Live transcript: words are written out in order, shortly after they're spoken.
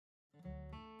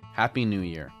Happy New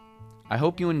Year. I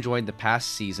hope you enjoyed the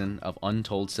past season of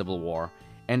Untold Civil War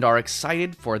and are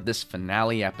excited for this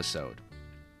finale episode.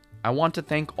 I want to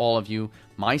thank all of you,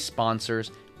 my sponsors,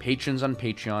 patrons on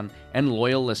Patreon, and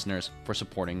loyal listeners for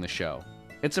supporting the show.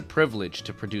 It's a privilege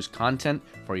to produce content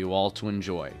for you all to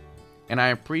enjoy, and I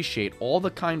appreciate all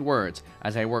the kind words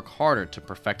as I work harder to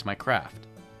perfect my craft.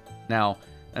 Now,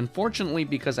 unfortunately,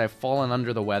 because I've fallen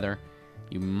under the weather,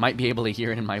 you might be able to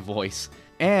hear it in my voice,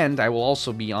 and I will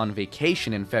also be on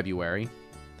vacation in February.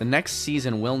 The next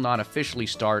season will not officially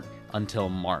start until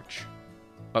March.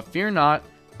 But fear not,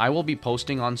 I will be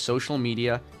posting on social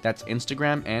media, that's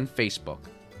Instagram and Facebook.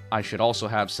 I should also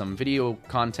have some video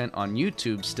content on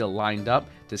YouTube still lined up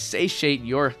to satiate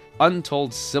your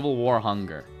Untold Civil War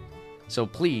hunger. So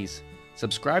please,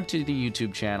 subscribe to the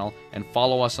YouTube channel and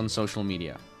follow us on social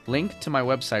media. Link to my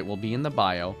website will be in the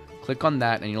bio. Click on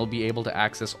that and you'll be able to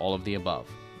access all of the above.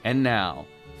 And now,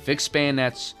 fix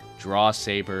bayonets, draw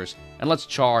sabers, and let's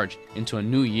charge into a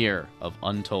new year of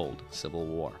Untold Civil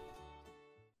War.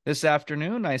 This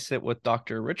afternoon, I sit with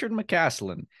Dr. Richard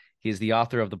McCaslin. He is the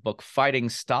author of the book Fighting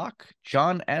Stock,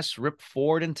 John S. Rip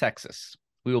Ford in Texas.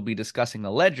 We will be discussing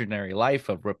the legendary life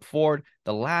of Rip Ford,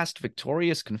 the last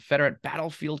victorious Confederate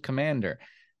battlefield commander.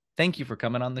 Thank you for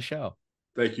coming on the show.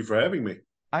 Thank you for having me.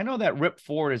 I know that Rip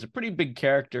Ford is a pretty big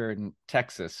character in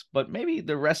Texas, but maybe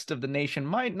the rest of the nation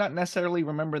might not necessarily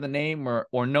remember the name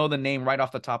or know the name right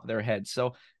off the top of their head.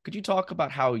 So could you talk about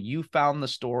how you found the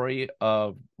story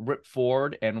of Rip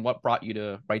Ford and what brought you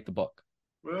to write the book?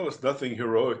 Well, there's nothing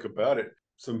heroic about it.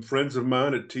 Some friends of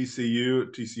mine at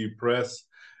TCU Press,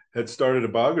 had started a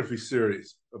biography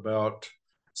series about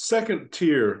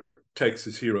second-tier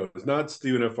Texas heroes, not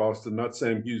Stephen F. Austin, not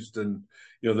Sam Houston,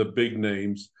 the big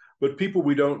names, but people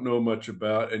we don't know much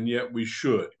about, and yet we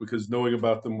should, because knowing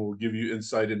about them will give you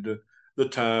insight into the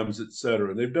times, et cetera.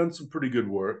 And they've done some pretty good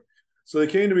work. So they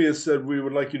came to me and said, we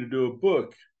would like you to do a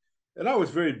book. And I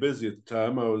was very busy at the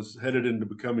time. I was headed into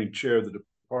becoming chair of the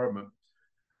department.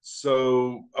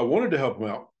 So I wanted to help them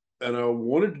out. And I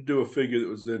wanted to do a figure that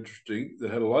was interesting, that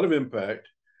had a lot of impact,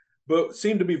 but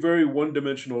seemed to be very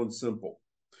one-dimensional and simple.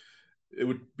 It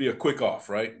would be a quick off,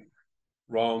 right?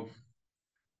 Wrong.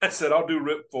 I said, I'll do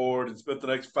Rip Ford, and spent the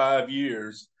next 5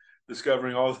 years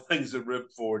discovering all the things that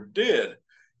Rip Ford did,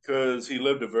 because he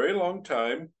lived a very long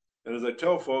time. And as I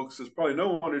tell folks, there's probably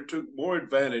no one who took more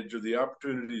advantage of the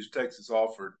opportunities Texas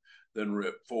offered than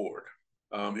Rip Ford.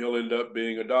 He'll end up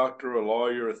being a doctor, a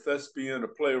lawyer, a thespian, a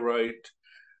playwright,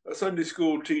 a Sunday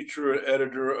school teacher, an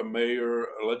editor, a mayor,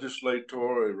 a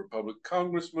legislator, a Republican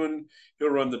congressman. He'll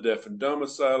run the deaf and dumb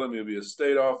asylum. He'll be a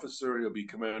state officer. He'll be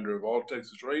commander of all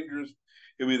Texas Rangers.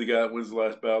 He'll be the guy that wins the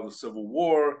last battle of the Civil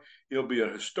War. He'll be a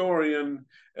historian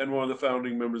and one of the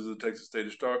founding members of the Texas State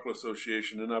Historical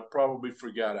Association. And I probably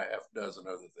forgot a half dozen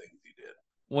other things he did.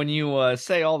 When you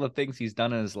say all the things he's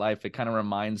done in his life, it kind of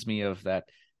reminds me of the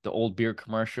old beer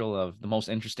commercial of the most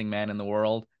interesting man in the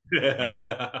world. Yeah,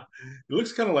 it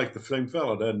looks kind of like the same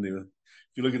fellow, doesn't he? If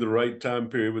you look at the right time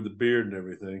period with the beard and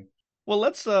everything. Well,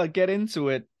 let's get into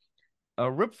it.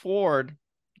 Rip Ford,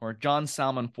 or John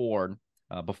Salmon Ford,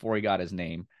 before he got his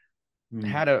name,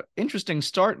 had an interesting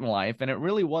start in life, and it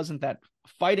really wasn't that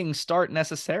fighting start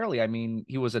necessarily. I mean,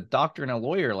 he was a doctor and a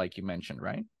lawyer, like you mentioned,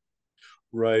 right?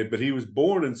 Right, but he was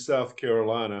born in South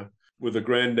Carolina with a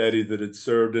granddaddy that had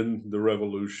served in the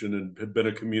Revolution and had been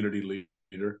a community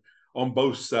leader on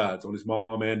both sides, on his mom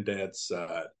and dad's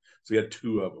side. So he had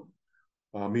two of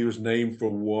them. He was named for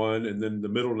one, and then the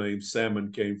middle name,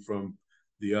 Salmon, came from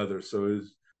the other. So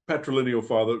his patrilineal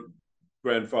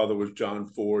grandfather was John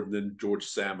Ford, and then George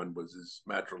Salmon was his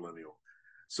matrilineal.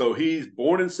 So he's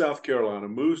born in South Carolina,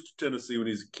 moves to Tennessee when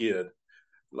he's a kid,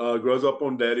 grows up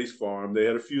on daddy's farm. They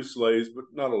had a few slaves, but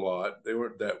not a lot. They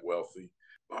weren't that wealthy.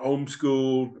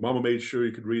 Homeschooled. Mama made sure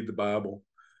he could read the Bible.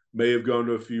 May have gone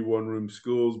to a few one-room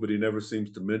schools, but he never seems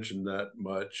to mention that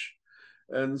much.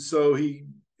 And so he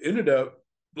ended up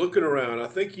looking around. I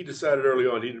think he decided early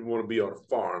on he didn't want to be on a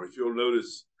farm. If you'll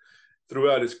notice,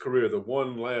 throughout his career, the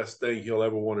one last thing he'll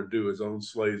ever want to do is own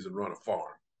slaves and run a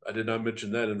farm. I did not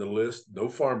mention that in the list. No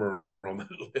farmer on that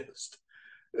list.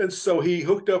 And so he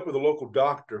hooked up with a local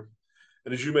doctor.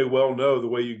 And as you may well know, the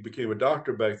way you became a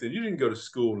doctor back then, you didn't go to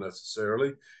school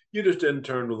necessarily. You just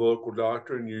interned with a local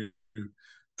doctor and you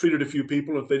treated a few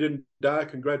people. If they didn't die,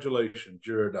 congratulations,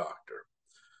 you're a doctor.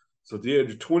 So at the age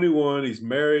of 21, he's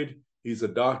married. He's a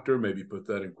doctor, maybe put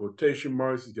that in quotation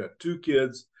marks. He's got 2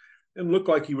 kids and looked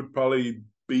like he would probably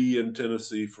be in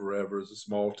Tennessee forever as a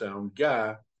small town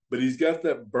guy. But he's got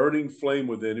that burning flame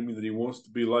within him that he wants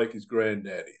to be like his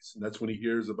granddaddies. And that's when he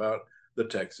hears about the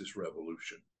Texas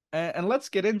Revolution. And let's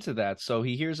get into that. So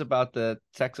he hears about the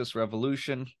Texas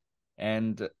Revolution,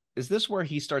 and is this where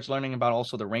he starts learning about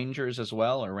also the Rangers as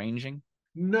well, or ranging?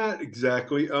 Not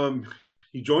exactly.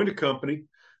 He joined a company,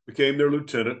 became their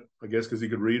lieutenant, I guess, because he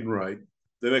could read and write.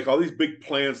 They make all these big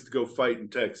plans to go fight in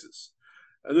Texas,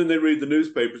 and then they read the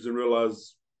newspapers and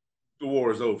realize the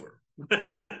war is over.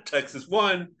 Texas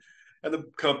won, and the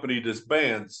company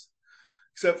disbands.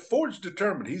 Except Ford's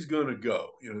determined he's going to go.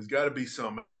 There's got to be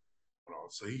some.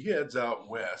 So he heads out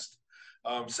west.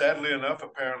 Sadly enough,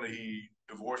 apparently he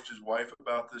divorced his wife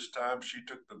about this time. She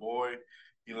took the boy.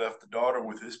 He left the daughter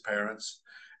with his parents,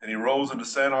 and he rolls into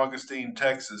San Augustine,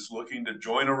 Texas, looking to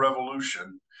join a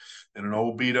revolution in an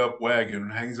old beat up wagon,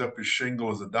 hangs up his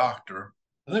shingle as a doctor,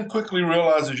 and then quickly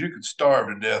realizes you could starve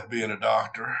to death being a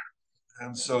doctor.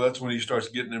 And so that's when he starts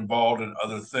getting involved in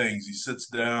other things. He sits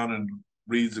down and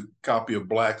reads a copy of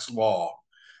Black's Law,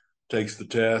 takes the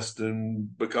test,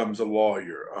 and becomes a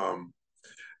lawyer.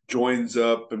 Joins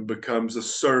up and becomes a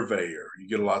surveyor. You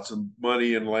get lots of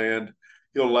money and land.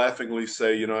 He'll laughingly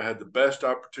say, I had the best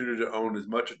opportunity to own as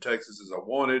much of Texas as I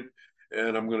wanted,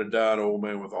 and I'm going to die an old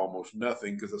man with almost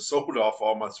nothing because I sold off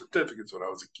all my certificates when I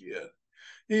was a kid.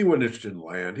 He wasn't interested in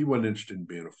land. He wasn't interested in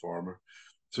being a farmer.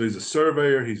 So he's a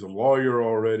surveyor. He's a lawyer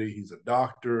already. He's a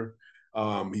doctor.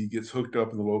 He gets hooked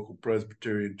up in the local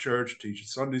Presbyterian church,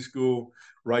 teaches Sunday school,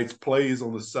 writes plays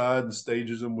on the side and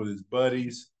stages them with his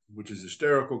buddies, which is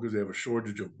hysterical because they have a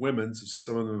shortage of women. So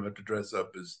some of them have to dress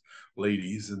up as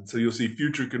ladies. And so you'll see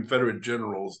future Confederate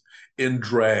generals in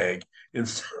drag in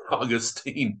St.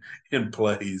 Augustine in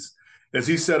plays. As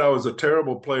he said, I was a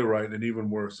terrible playwright and an even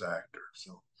worse actor.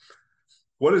 So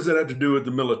what does that have to do with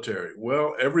the military?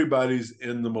 Well, everybody's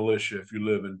in the militia if you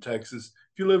live in Texas,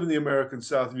 if you live in the American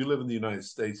South, if you live in the United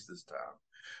States this time.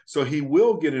 So he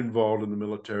will get involved in the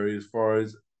military as far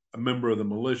as a member of the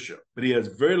militia, but he has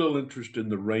very little interest in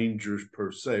the Rangers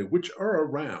per se, which are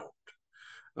around.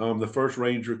 The first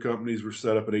Ranger companies were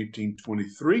set up in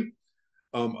 1823.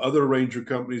 Other Ranger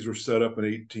companies were set up in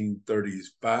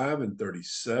 1835 and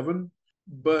 37,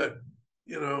 but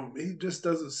he just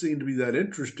doesn't seem to be that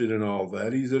interested in all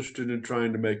that. He's interested in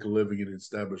trying to make a living and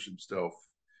establish himself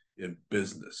in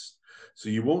business. So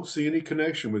you won't see any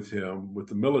connection with him with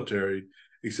the military,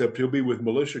 except he'll be with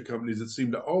militia companies that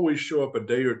seem to always show up a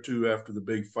day or two after the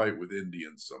big fight with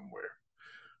Indians somewhere.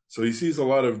 So he sees a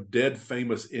lot of dead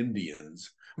famous Indians,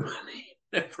 but he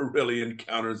never really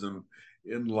encounters them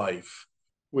in life,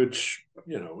 which,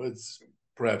 it's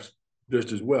perhaps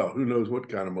just as well. Who knows what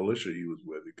kind of militia he was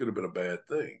with? It could have been a bad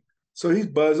thing. So he's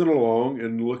buzzing along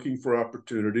and looking for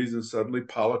opportunities, and suddenly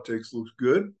politics looks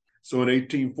good. So in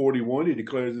 1841, he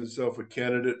declares himself a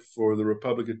candidate for the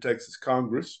Republic of Texas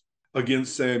Congress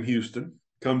against Sam Houston.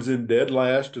 Comes in dead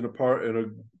last in a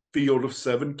field of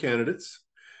 7 candidates,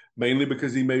 mainly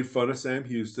because he made fun of Sam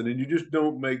Houston. And you just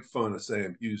don't make fun of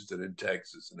Sam Houston in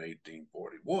Texas in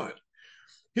 1841.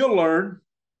 He'll learn.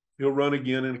 He'll run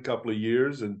again in a couple of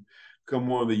years and become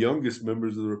one of the youngest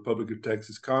members of the Republic of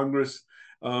Texas Congress,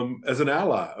 as an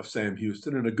ally of Sam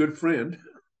Houston and a good friend.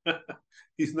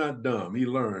 He's not dumb. He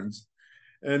learns.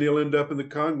 And he'll end up in the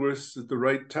Congress at the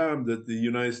right time that the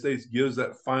United States gives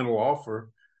that final offer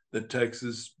that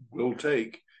Texas will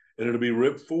take. And it'll be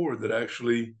Rip Ford that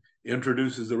actually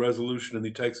introduces the resolution in the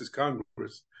Texas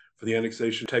Congress for the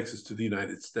annexation of Texas to the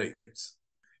United States.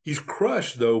 He's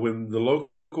crushed, though, when the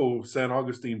local San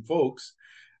Augustine folks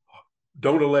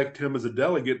don't elect him as a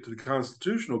delegate to the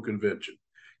Constitutional Convention.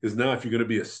 Because now, if you're going to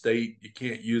be a state, you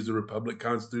can't use the Republic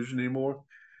Constitution anymore.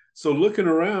 So looking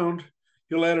around,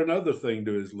 he'll add another thing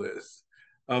to his list.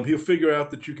 He'll figure out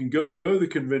that you can go to the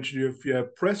convention if you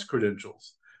have press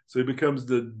credentials. So he becomes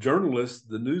the journalist,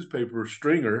 the newspaper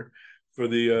stringer for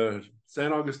the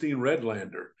San Augustine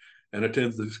Redlander, and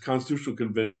attends the Constitutional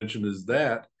Convention as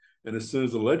that. And as soon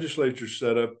as the legislature's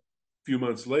set up, a few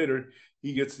months later,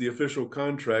 he gets the official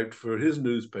contract for his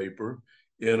newspaper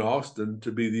in Austin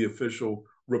to be the official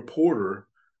reporter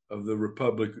of the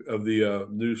Republic of the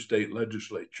new state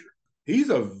legislature. He's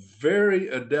a very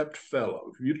adept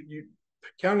fellow. You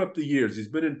count up the years. He's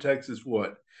been in Texas,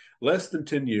 less than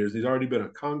 10 years. He's already been a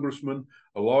congressman,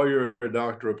 a lawyer, a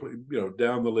doctor,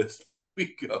 down the list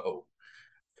we go.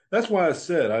 That's why I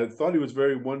said I thought he was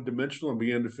very one-dimensional and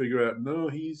began to figure out, no,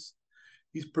 he's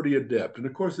pretty adept. And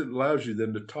of course, it allows you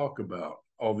then to talk about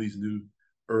all these new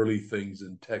early things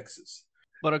in Texas.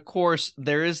 But of course,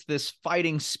 there is this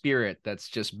fighting spirit that's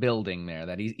just building there,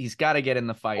 that he's got to get in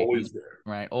the fight. Always there.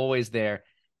 Right, always there.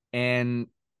 And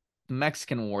the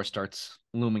Mexican War starts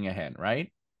looming ahead,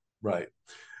 right? Right.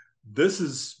 This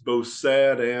is both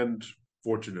sad and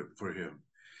fortunate for him.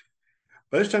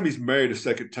 By this time, he's married a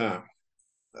second time.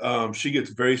 She gets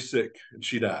very sick and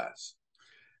she dies.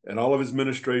 And all of his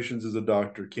ministrations as a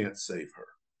doctor can't save her.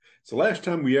 It's the last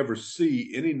time we ever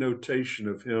see any notation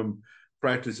of him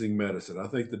practicing medicine. I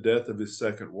think the death of his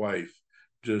second wife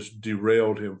just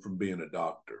derailed him from being a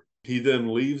doctor. He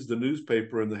then leaves the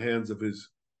newspaper in the hands of his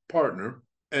partner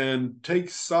and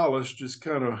takes solace just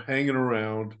kind of hanging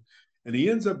around. And he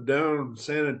ends up down in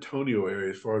San Antonio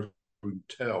area, as far as we can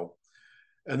tell.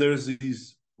 And there's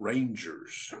these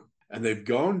rangers, and they've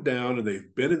gone down and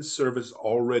they've been in service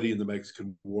already in the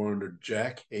Mexican War under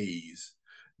Jack Hayes,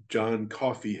 John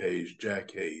Coffee Hayes,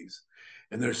 Jack Hayes.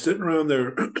 And they're sitting around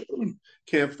their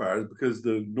campfires because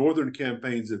the northern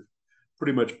campaigns have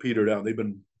pretty much petered out. They've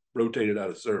been rotated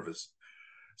out of service.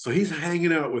 So he's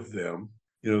hanging out with them,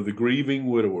 the grieving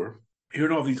widower,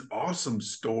 hearing all these awesome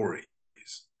stories.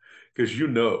 Because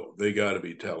they got to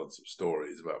be telling some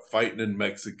stories about fighting in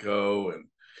Mexico and,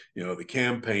 the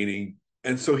campaigning.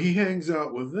 And so he hangs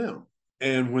out with them.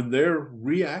 And when they're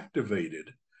reactivated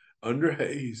under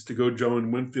Hayes to go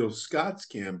join Winfield Scott's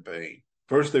campaign,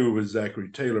 first they were with Zachary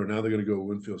Taylor, now they're going to go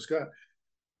with Winfield Scott.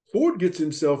 Ford gets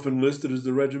himself enlisted as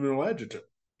the regimental adjutant.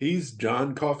 He's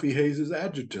John Coffee Hayes'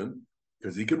 adjutant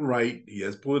because he can write, he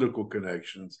has political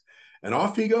connections, and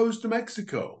off he goes to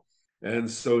Mexico. And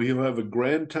so he'll have a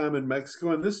grand time in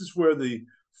Mexico. And this is where the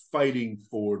fighting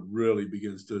Ford really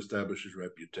begins to establish his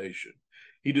reputation.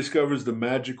 He discovers the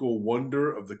magical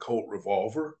wonder of the Colt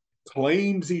revolver,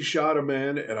 claims he shot a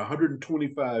man at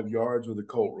 125 yards with a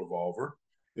Colt revolver.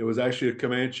 It was actually a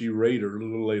Comanche raider a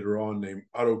little later on named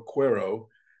Otto Cuero.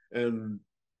 And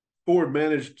Ford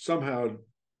managed somehow,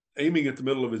 aiming at the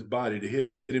middle of his body, to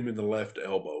hit him in the left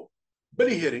elbow.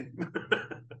 But he hit him.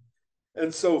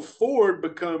 And so Ford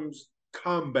becomes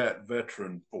combat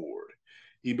veteran Ford.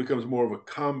 He becomes more of a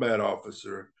combat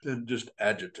officer than just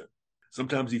adjutant.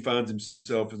 Sometimes he finds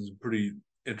himself in some pretty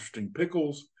interesting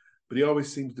pickles, but he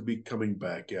always seems to be coming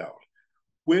back out.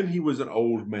 When he was an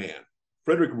old man,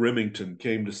 Frederick Remington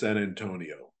came to San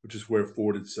Antonio, which is where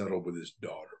Ford had settled with his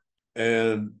daughter.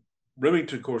 And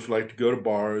Remington, of course, liked to go to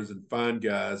bars and find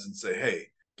guys and say, hey,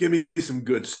 give me some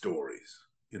good stories.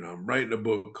 I'm writing a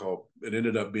book called, it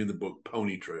ended up being the book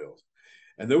Pony Trails.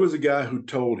 And there was a guy who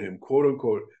told him, quote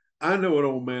unquote, I know an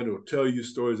old man who'll tell you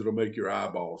stories that'll make your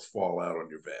eyeballs fall out on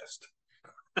your vest.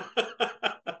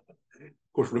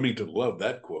 Of course, Remington loved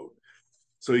that quote.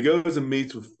 So he goes and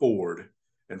meets with Ford,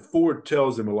 and Ford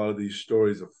tells him a lot of these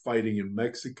stories of fighting in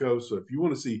Mexico. So if you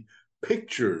want to see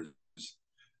pictures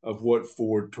of what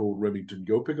Ford told Remington,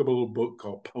 go pick up a little book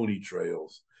called Pony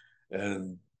Trails.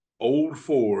 And old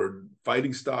Ford,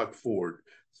 fighting stock Ford,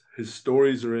 his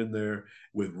stories are in there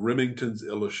with Remington's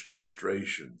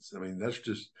illustrations. I mean, that's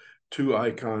just two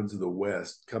icons of the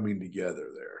West coming together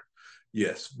there.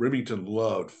 Yes, Remington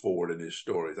loved Ford and his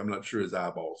stories. I'm not sure his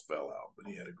eyeballs fell out, but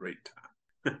he had a great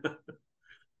time.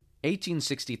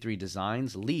 1863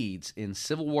 Designs leads in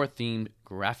Civil War themed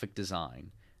graphic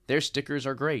design. Their stickers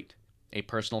are great. A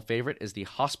personal favorite is the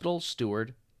Hospital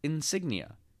Steward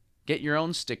insignia. Get your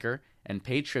own sticker and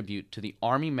pay tribute to the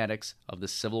Army medics of the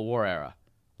Civil War era.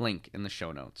 Link in the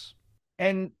show notes.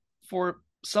 And for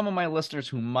some of my listeners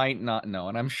who might not know,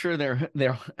 and I'm sure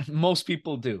there most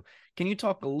people do, can you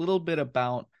talk a little bit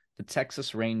about the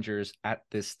Texas Rangers at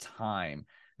this time?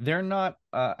 They're not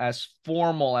as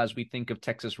formal as we think of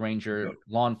Texas Ranger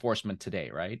law enforcement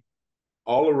today, right?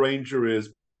 All a Ranger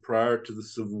is prior to the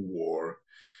Civil War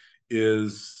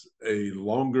is a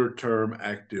longer-term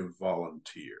active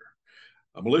volunteer.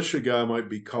 A militia guy might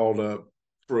be called up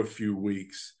for a few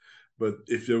weeks, but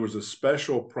if there was a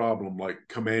special problem like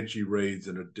Comanche raids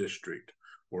in a district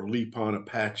or Lepon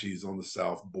Apaches on the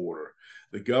south border,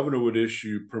 the governor would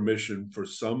issue permission for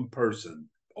some person,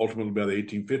 ultimately by the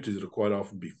 1850s, it'll quite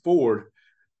often be Ford,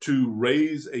 to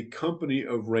raise a company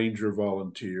of Ranger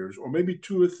volunteers, or maybe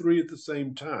two or three at the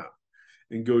same time,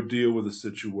 and go deal with a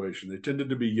situation. They tended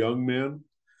to be young men.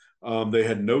 They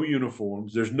had no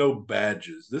uniforms. There's no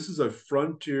badges. This is a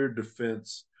frontier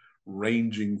defense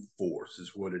ranging force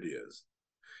is what it is.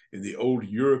 In the old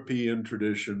European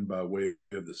tradition, by way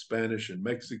of the Spanish in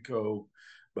Mexico,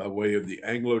 by way of the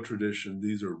Anglo tradition,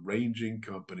 these are ranging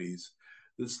companies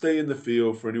that stay in the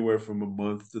field for anywhere from a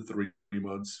month to 3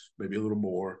 months, maybe a little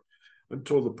more,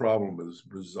 until the problem is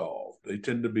resolved. They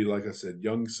tend to be, like I said,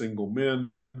 young single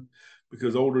men,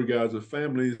 because older guys with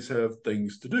families have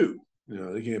things to do.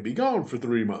 They can't be gone for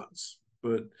 3 months.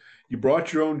 But you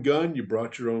brought your own gun, you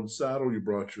brought your own saddle, you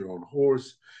brought your own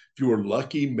horse. If you were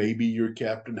lucky, maybe your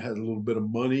captain had a little bit of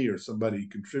money or somebody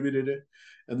contributed it,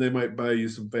 and they might buy you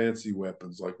some fancy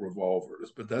weapons like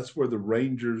revolvers. But that's where the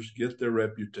Rangers get their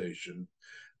reputation.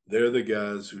 They're the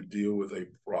guys who deal with a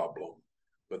problem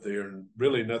but they are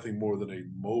really nothing more than a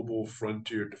mobile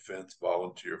frontier defense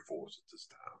volunteer force at this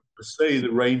time. Say the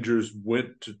Rangers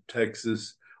went to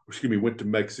Texas, went to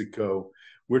Mexico.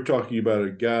 We're talking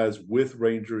about guys with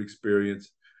Ranger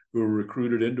experience who were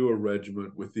recruited into a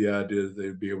regiment with the idea that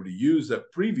they'd be able to use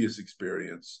that previous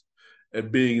experience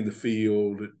at being in the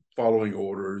field, at following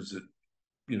orders, at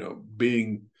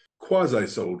being quasi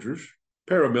soldiers,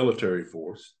 paramilitary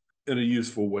force in a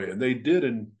useful way. And they did,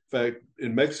 in fact,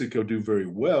 in Mexico do very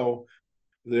well.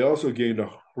 They also gained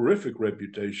a horrific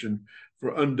reputation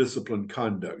for undisciplined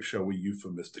conduct, shall we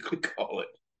euphemistically call it.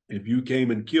 If you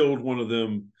came and killed one of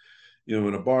them,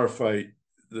 in a bar fight,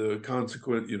 the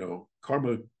consequent,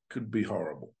 karma could be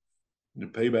horrible.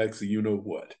 Payback's the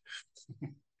what.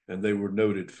 And they were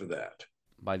noted for that.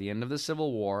 By the end of the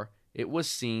Civil War, it was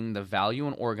seen the value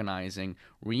in organizing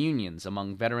reunions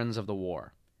among veterans of the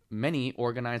war. Many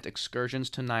organized excursions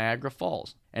to Niagara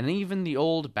Falls, and even the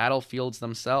old battlefields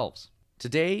themselves.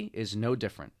 Today is no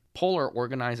different. Polar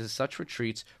organizes such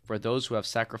retreats for those who have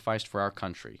sacrificed for our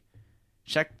country.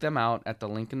 Check them out at the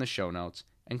link in the show notes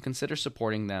and consider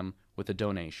supporting them with a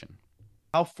donation.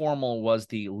 How formal was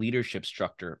the leadership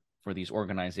structure for these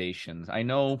organizations? I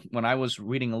know when I was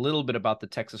reading a little bit about the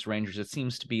Texas Rangers, it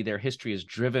seems to be their history is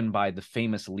driven by the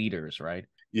famous leaders, right?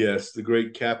 Yes, the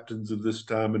great captains of this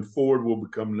time, and Ford will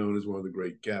become known as one of the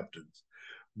great captains.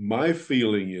 My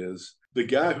feeling is the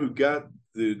guy who got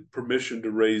the permission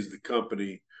to raise the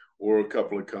company or a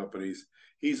couple of companies,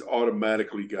 he's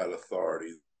automatically got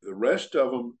authority. The rest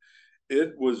of them,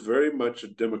 it was very much a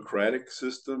democratic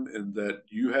system in that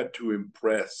you had to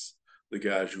impress the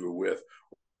guys you were with,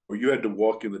 or you had to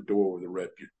walk in the door with a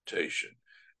reputation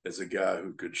as a guy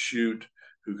who could shoot,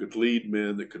 who could lead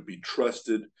men, that could be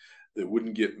trusted, that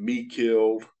wouldn't get me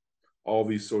killed, all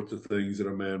these sorts of things that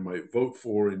a man might vote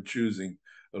for in choosing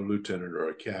a lieutenant or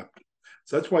a captain.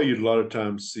 So that's why you'd a lot of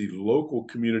times see local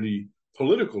community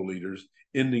political leaders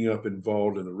ending up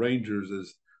involved in the Rangers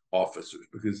as officers,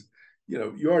 because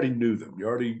you already knew them, you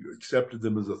already accepted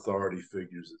them as authority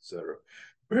figures, etc.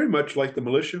 Very much like the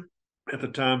militia at the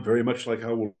time, very much like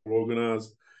how we're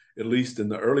organized, at least in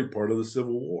the early part of the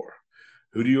Civil War.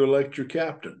 Who do you elect your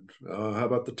captain? How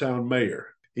about the town mayor?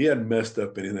 He hadn't messed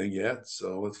up anything yet.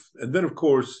 And then, of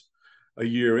course, a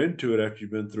year into it, after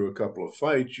you've been through a couple of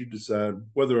fights, you decide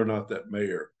whether or not that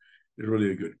mayor is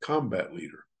really a good combat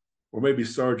leader. Or maybe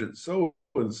Sergeant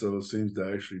so-and-so seems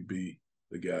to actually be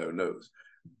the guy who knows.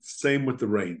 Same with the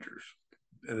Rangers.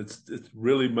 And it's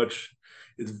very much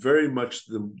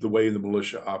the way the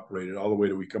militia operated, all the way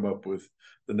till we come up with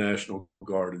the National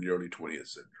Guard in the early 20th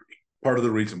century. Part of the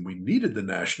reason we needed the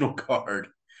National Guard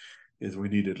is we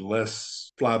needed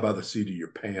less fly by the seat of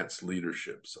your pants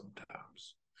leadership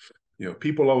sometimes.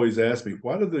 People always ask me,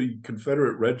 why do the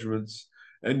Confederate regiments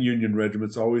and Union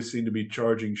regiments always seem to be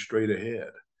charging straight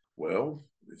ahead? Well,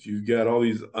 if you've got all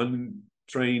these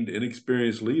untrained,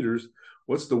 inexperienced leaders,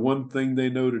 what's the one thing they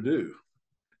know to do?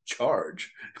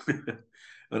 Charge.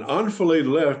 An enfilade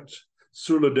left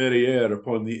sur la derrière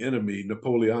upon the enemy,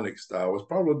 Napoleonic style, was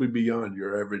probably beyond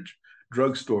your average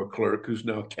drugstore clerk who's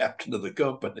now captain of the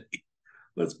company.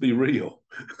 Let's be real.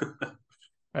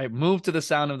 Right. Move to the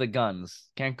sound of the guns.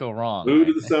 Can't go wrong. Move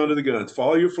right? to the sound of the guns.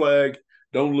 Follow your flag.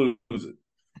 Don't lose it.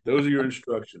 Those are your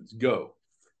instructions. Go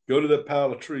to that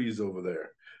pile of trees over there.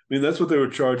 I mean, that's what they were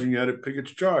charging at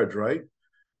Pickett's Charge, right?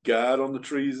 Guide on the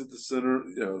trees at the center.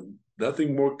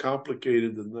 Nothing more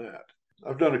complicated than that.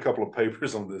 I've done a couple of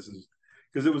papers on this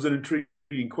because it was an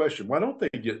intriguing question. Why don't they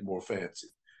get more fancy?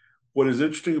 What is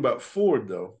interesting about Ford,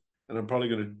 though, and I'm probably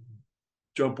going to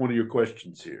jump one of your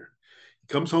questions here. He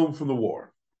comes home from the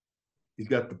war. He's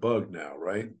got the bug now,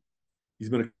 right? He's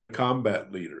been a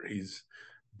combat leader. He's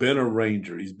been a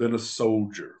ranger. He's been a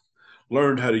soldier,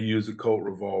 learned how to use a Colt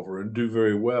revolver and do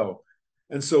very well.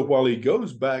 And so while he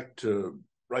goes back to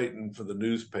writing for the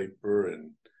newspaper,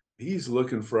 and he's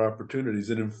looking for opportunities,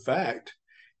 and in fact,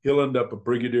 he'll end up a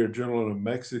brigadier general in a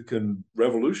Mexican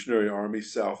Revolutionary Army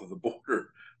south of the border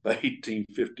by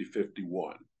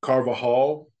 1850-51.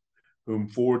 Carvajal, whom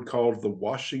Ford called the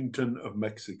Washington of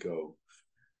Mexico,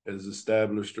 has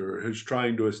established, or who's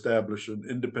trying to establish, an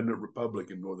independent republic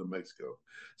in northern Mexico.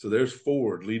 So there's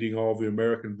Ford leading all the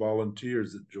American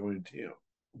volunteers that joined him.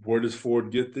 Where does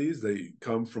Ford get these? They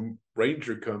come from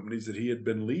ranger companies that he had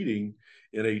been leading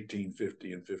in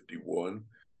 1850 and 51,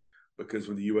 because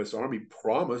when the U.S. Army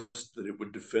promised that it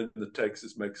would defend the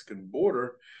Texas-Mexican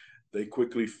border, they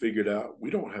quickly figured out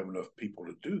we don't have enough people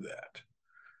to do that.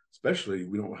 Especially,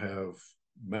 we don't have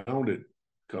mounted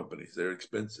companies. They're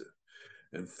expensive.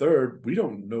 And third, we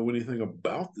don't know anything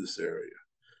about this area.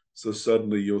 So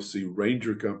suddenly you'll see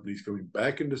ranger companies coming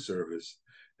back into service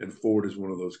and Ford is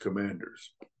one of those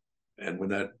commanders. And when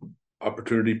that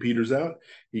opportunity peters out,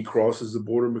 he crosses the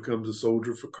border and becomes a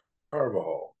soldier for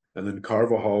Carvajal. And then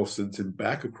Carvajal sends him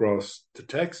back across to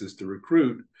Texas to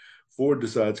recruit. Ford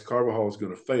decides Carvajal is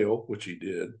going to fail, which he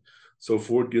did. So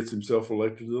Ford gets himself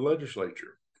elected to the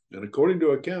legislature. And according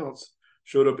to accounts,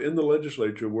 showed up in the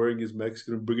legislature wearing his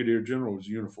Mexican brigadier general's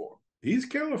uniform. He's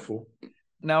colorful.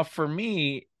 Now, for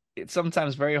me, it's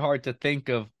sometimes very hard to think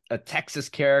of a Texas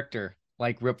character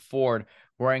like Rip Ford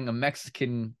wearing a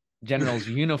Mexican general's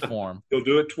uniform. He'll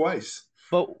do it twice.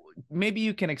 But maybe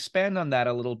you can expand on that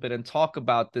a little bit and talk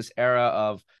about this era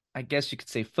of, I guess you could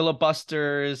say,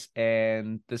 filibusters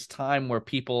and this time where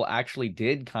people actually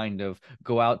did kind of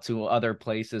go out to other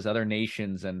places, other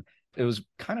nations, and it was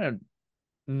kind of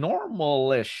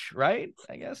normal-ish, right?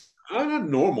 I guess. Not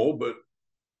normal, but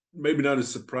maybe not as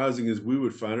surprising as we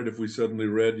would find it if we suddenly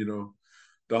read,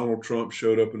 Donald Trump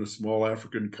showed up in a small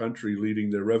African country leading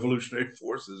their revolutionary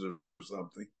forces or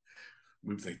something.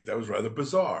 We think that was rather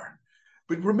bizarre.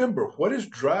 But remember, what is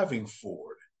driving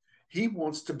Ford? He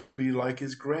wants to be like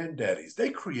his granddaddies. They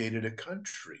created a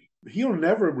country. He'll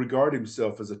never regard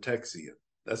himself as a Texian.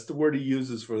 That's the word he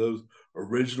uses for those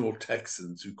original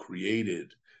Texans who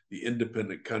created the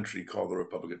independent country called the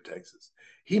Republic of Texas.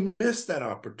 He missed that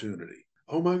opportunity.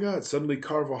 Oh my God, suddenly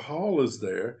Carvajal is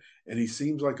there, and he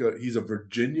seems like he's a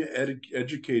Virginia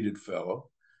educated fellow.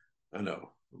 I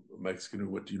know, a Mexican who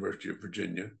went to the University of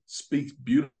Virginia, speaks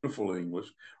beautiful English,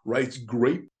 writes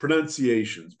great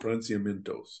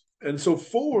pronunciamientos. And so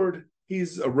Ford,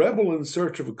 he's a rebel in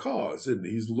search of a cause, and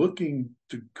he's looking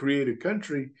to create a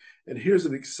country, and here's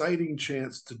an exciting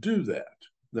chance to do that.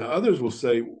 Now, others will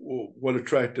say, well, what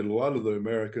attracted a lot of the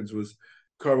Americans was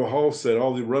Carvajal said,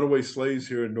 all the runaway slaves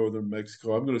here in northern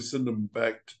Mexico, I'm going to send them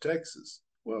back to Texas.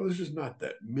 Well, there's just not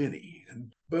that many.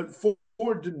 But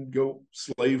Ford didn't go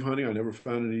slave hunting. I never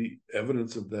found any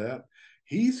evidence of that.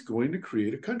 He's going to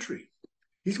create a country.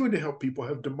 He's going to help people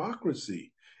have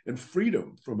democracy and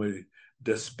freedom from a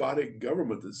despotic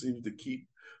government that seems to keep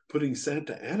putting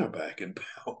Santa Anna back in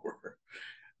power,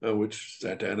 which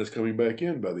Santa Anna's coming back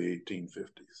in by the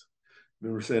 1850s.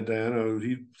 Remember Santa Anna,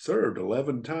 he served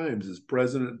 11 times as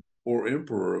president or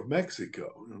emperor of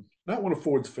Mexico. Not one of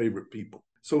Ford's favorite people.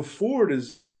 So Ford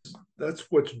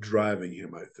that's what's driving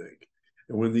him, I think.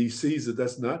 And when he sees that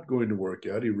that's not going to work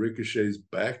out, he ricochets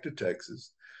back to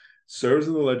Texas, serves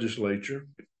in the legislature,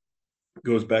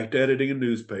 goes back to editing a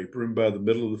newspaper, and by the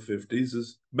middle of the 50s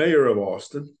is mayor of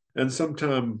Austin and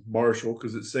sometime marshal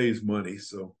because it saves money.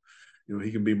 So,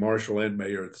 he can be marshal and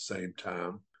mayor at the same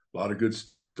time. A lot of good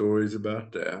stories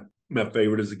about that. My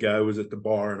favorite is the guy who was at the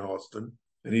bar in Austin,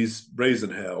 and he's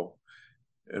raising hell.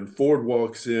 And Ford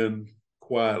walks in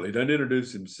quietly, doesn't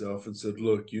introduce himself, and said,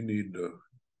 look, you need to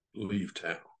leave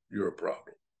town. You're a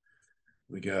problem.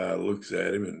 The guy looks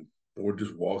at him, and Ford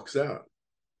just walks out.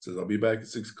 Says, I'll be back at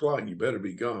 6 o'clock. You better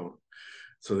be gone.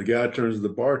 So the guy turns to the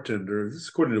bartender. This is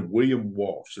according to William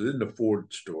Walsh. It isn't a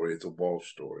Ford story. It's a Walsh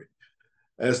story.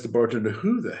 Asked the bartender,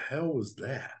 who the hell was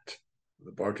that?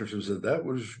 The bartender said, that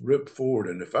was Rip Ford.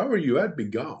 And if I were you, I'd be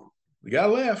gone. The guy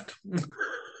left.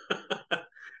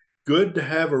 Good to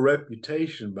have a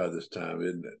reputation by this time,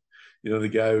 isn't it? The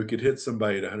guy who could hit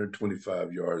somebody at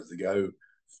 125 yards, the guy who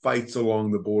fights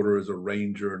along the border as a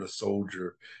ranger and a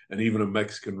soldier and even a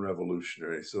Mexican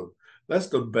revolutionary. So that's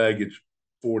the baggage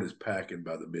Ford is packing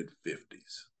by the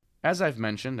mid-50s. As I've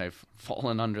mentioned, I've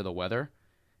fallen under the weather,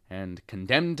 and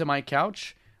condemned to my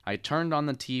couch, I turned on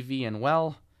the TV and,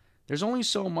 well, there's only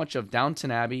so much of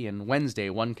Downton Abbey and Wednesday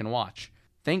one can watch.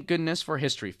 Thank goodness for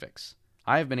History Fix.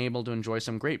 I have been able to enjoy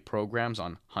some great programs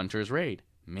on Hunter's Raid,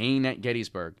 Maine at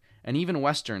Gettysburg, and even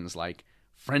westerns like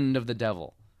Friend of the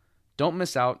Devil. Don't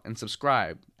miss out and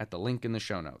subscribe at the link in the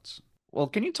show notes. Well,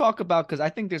 can you talk about, because I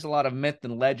think there's a lot of myth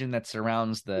and legend that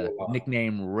surrounds the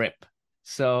nickname Rip.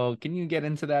 So can you get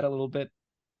into that a little bit?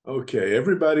 Okay,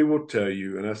 everybody will tell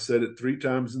you, and I said it 3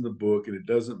 times in the book, and it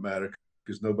doesn't matter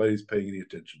because nobody's paying any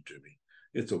attention to me.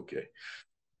 It's okay.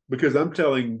 Because I'm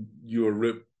telling you a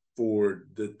Rip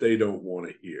Ford that they don't want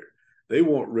to hear. They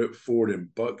want Rip Ford in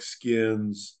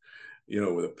buckskins,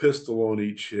 with a pistol on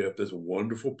each hip. There's a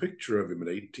wonderful picture of him in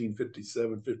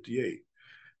 1857, 58.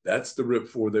 That's the Rip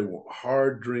Ford they want.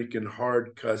 Hard drinking,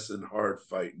 hard cussing, hard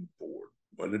fighting Ford.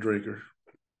 Wasn't a drinker.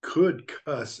 Could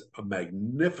cuss a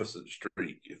magnificent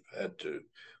streak if had to,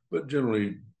 but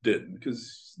generally didn't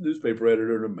because newspaper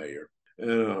editor and a mayor.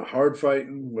 And hard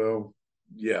fighting, well,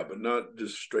 yeah, but not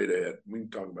just straight ahead. We can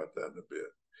talk about that in a bit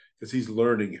because he's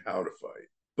learning how to fight.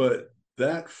 But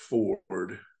that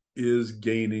Ford is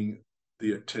gaining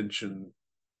the attention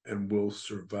and will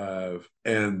survive.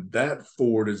 And that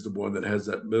Ford is the one that has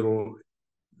that middle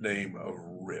name of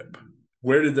Rip.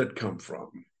 Where did that come from?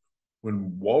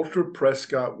 When Walter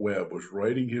Prescott Webb was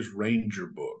writing his Ranger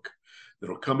book,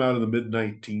 that'll come out in the mid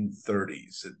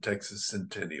 1930s at Texas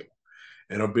Centennial,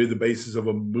 and it'll be the basis of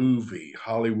a movie.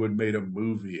 Hollywood made a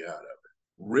movie out of it.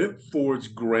 Rip Ford's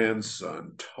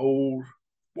grandson told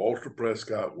Walter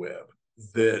Prescott Webb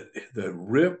that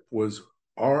Rip was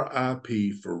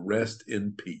RIP for rest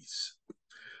in peace.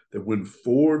 That when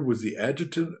Ford was the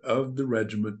adjutant of the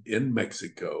regiment in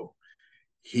Mexico,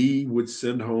 he would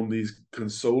send home these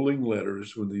consoling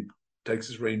letters when the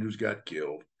Texas Rangers got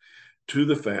killed to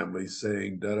the family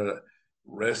saying, da, da, da,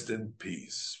 rest in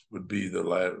peace would be the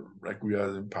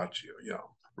Requiescat in Pace. Yeah.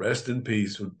 Rest in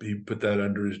peace would be, put that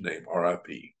under his name, RIP,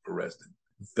 for rest in.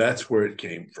 That's where it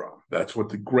came from. That's what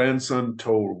the grandson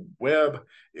told Webb.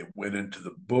 It went into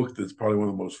the book that's probably one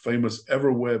of the most famous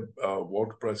ever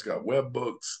Walter Prescott Webb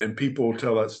books. And people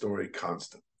tell that story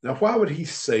constant. Now, why would he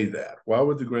say that? Why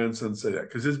would the grandson say that?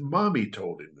 Because his mommy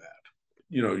told him that.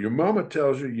 You know, your mama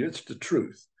tells you it's the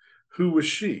truth. Who was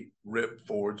she? Rip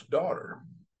Ford's daughter.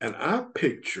 And I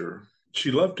picture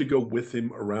she loved to go with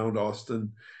him around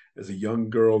Austin as a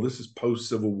young girl. This is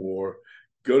post-Civil War.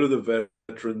 Go to the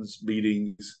veterans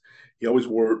meetings. He always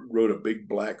rode a big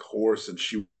black horse, and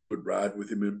she would ride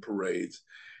with him in parades.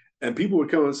 And people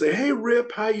would come and say, hey,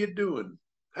 Rip, how you doing?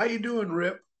 How you doing,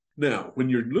 Rip? Now, when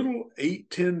your little 8,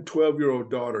 10,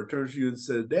 12-year-old daughter turns to you and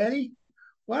says, Daddy,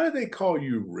 why do they call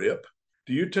you Rip?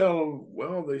 Do you tell them,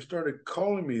 well, they started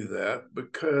calling me that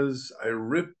because I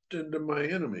ripped into my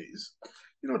enemies?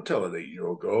 You don't tell an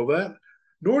 8-year-old girl that.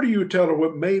 Nor do you tell her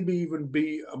what may even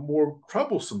be a more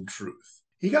troublesome truth.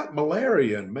 He got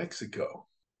malaria in Mexico.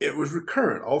 It was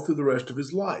recurrent all through the rest of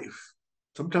his life,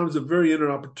 sometimes at very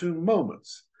inopportune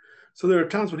moments. So there are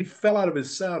times when he fell out of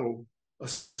his saddle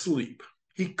asleep.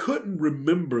 He couldn't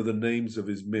remember the names of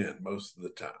his men most of the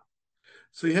time.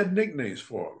 So he had nicknames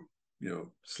for them, you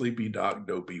know, Sleepy, Doc,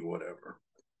 Dopey, whatever.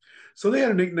 So they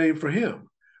had a nickname for him,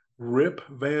 Rip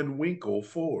Van Winkle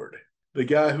Ford, the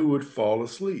guy who would fall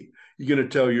asleep. You going to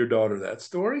tell your daughter that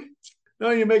story? No,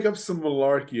 you make up some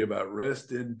malarkey about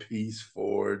rest in peace,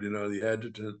 Ford, you know, the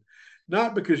adjutant,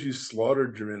 not because you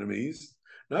slaughtered your enemies,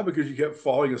 not because you kept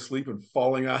falling asleep and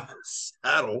falling out of the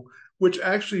saddle, which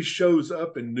actually shows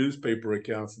up in newspaper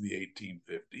accounts in the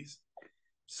 1850s.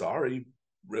 Sorry,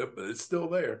 Rip, but it's still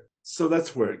there. So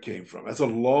that's where it came from. That's a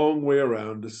long way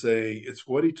around to say it's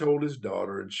what he told his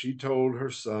daughter, and she told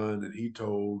her son, and he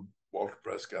told Walter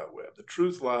Prescott Webb. The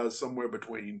truth lies somewhere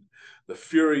between the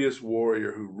furious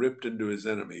warrior who ripped into his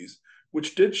enemies,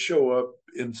 which did show up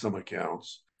in some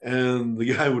accounts, and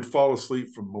the guy would fall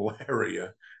asleep from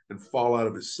malaria and fall out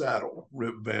of his saddle,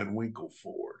 Rip Van Winkle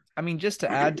Ford. I mean, just to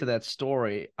add to that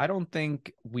story, I don't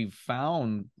think we've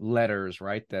found letters,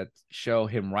 right, that show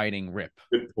him writing Rip.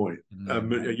 Good point. I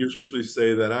usually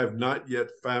say that I've not yet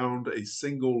found a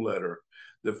single letter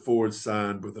that Ford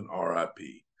signed with an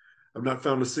RIP. I've not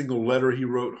found a single letter he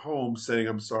wrote home saying,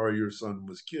 I'm sorry your son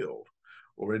was killed,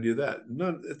 or any of that.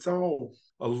 None. It's all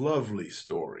a lovely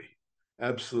story.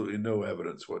 Absolutely no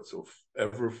evidence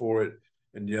whatsoever for it.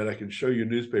 And yet I can show you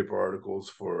newspaper articles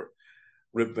for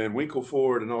Rip Van Winkle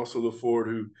Ford, and also the Ford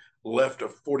who left a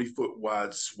 40-foot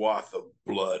wide swath of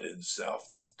blood in South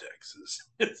Texas.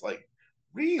 It's like,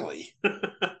 really?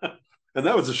 And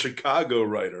that was a Chicago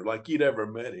writer, like you'd ever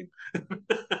met him.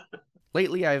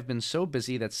 Lately, I have been so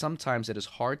busy that sometimes it is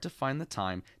hard to find the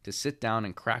time to sit down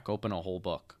and crack open a whole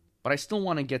book. But I still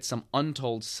want to get some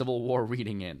untold Civil War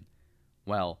reading in.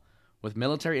 Well, with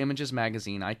Military Images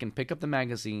magazine, I can pick up the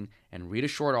magazine and read a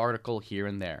short article here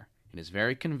and there. It is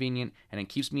very convenient, and it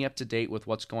keeps me up to date with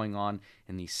what's going on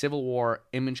in the Civil War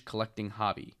image collecting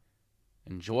hobby.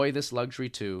 Enjoy this luxury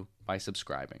too by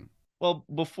subscribing. Well,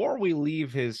 before we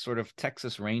leave his sort of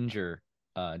Texas Ranger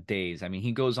days, I mean,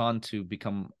 he goes on to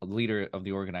become a leader of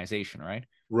the organization, right?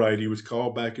 Right. He was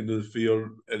called back into the field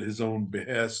at his own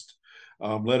behest,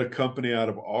 led a company out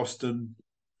of Austin,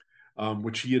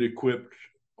 which he had equipped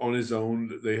on his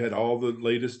own. They had all the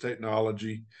latest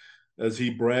technology. As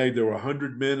he bragged, there were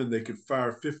 100 men and they could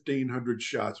fire 1,500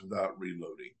 shots without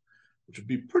reloading, which would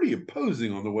be pretty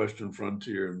imposing on the Western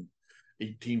frontier in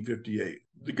 1858.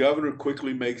 The governor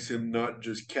quickly makes him not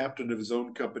just captain of his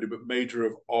own company, but major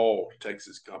of all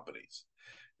Texas companies.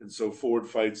 And so Ford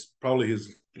fights probably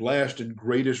his last and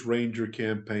greatest Ranger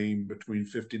campaign between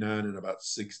 59 and about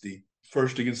 60.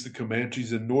 First against the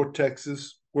Comanches in North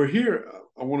Texas, where here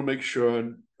I want to make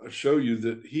sure I show you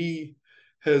that he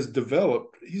has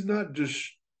developed, he's not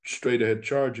just straight ahead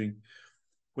charging.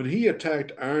 When he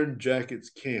attacked Iron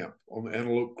Jacket's camp on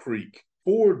Antelope Creek,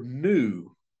 Ford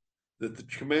knew that the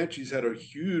Comanches had a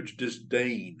huge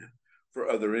disdain for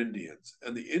other Indians.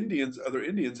 And other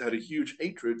Indians had a huge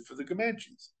hatred for the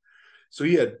Comanches. So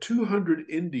he had 200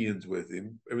 Indians with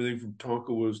him, everything from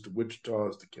Tonkawas to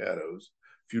Wichitas to Caddos,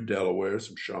 a few Delaware,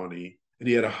 some Shawnee, and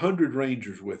he had 100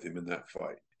 Rangers with him in that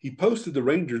fight. He posted the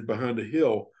Rangers behind a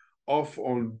hill off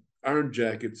on Iron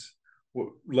Jacket's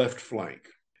left flank.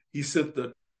 He sent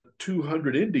the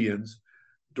 200 Indians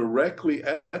directly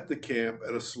at the camp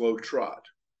at a slow trot.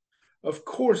 Of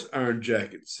course, Iron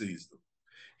Jacket sees them.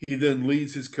 He then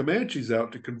leads his Comanches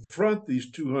out to confront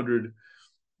these 200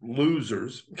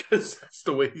 losers, because that's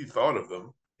the way he thought of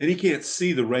them. And he can't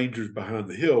see the Rangers behind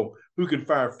the hill who can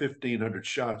fire 1,500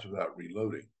 shots without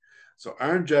reloading. So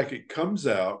Iron Jacket comes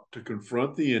out to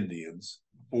confront the Indians,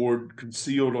 Ford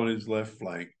concealed on his left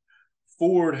flank.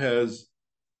 Ford has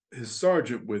his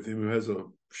sergeant with him who has a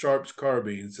Sharp's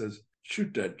carbine and says,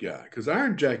 shoot that guy, because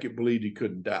Iron Jacket believed he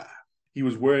couldn't die. He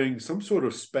was wearing some sort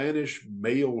of Spanish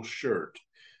mail shirt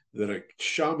that a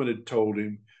shaman had told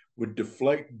him would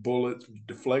deflect bullets,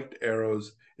 deflect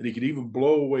arrows, and he could even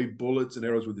blow away bullets and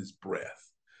arrows with his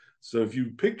breath. So if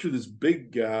you picture this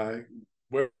big guy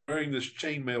wearing this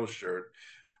chainmail shirt,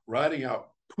 riding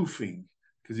out poofing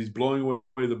because he's blowing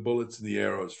away the bullets and the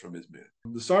arrows from his men.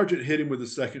 The sergeant hit him with a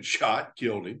second shot,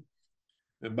 killed him.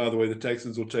 And by the way, the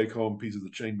Texans will take home pieces of the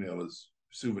chainmail as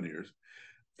souvenirs,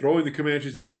 throwing the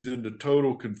Comanches into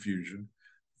total confusion.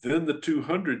 Then the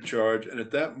 200 charge, and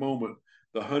at that moment,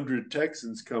 the 100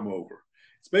 Texans come over.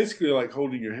 It's basically like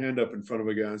holding your hand up in front of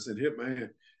a guy and saying, hit my hand,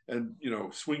 and,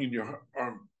 swinging your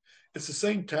arm. It's the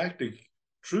same tactic,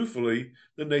 truthfully,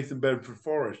 that Nathan Bedford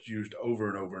Forrest used over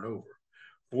and over and over.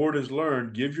 Ford has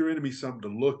learned, give your enemy something to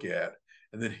look at,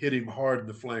 and then hit him hard in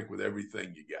the flank with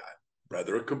everything you got.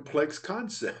 Rather a complex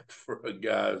concept for a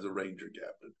guy as a Ranger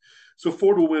captain. So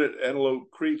Ford will win at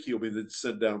Antelope Creek. He'll be then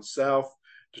sent down south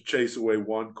to chase away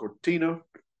Juan Cortina.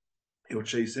 He'll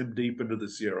chase him deep into the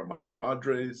Sierra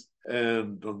Madres.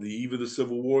 And on the eve of the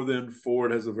Civil War, then,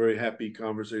 Ford has a very happy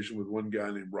conversation with one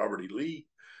guy named Robert E. Lee,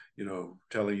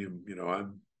 telling him,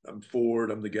 I'm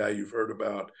Ford, I'm the guy you've heard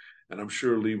about. And I'm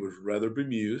sure Lee was rather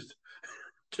bemused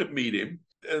to meet him.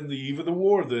 And the eve of the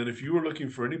war, then, if you were looking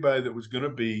for anybody that was going to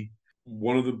be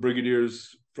one of the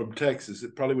brigadiers from Texas,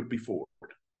 it probably would be Ford.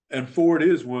 And Ford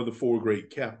is one of the four great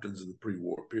captains of the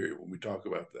pre-war period when we talk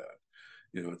about that.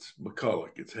 It's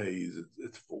McCulloch, it's Hayes,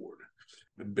 it's Ford,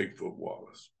 and Bigfoot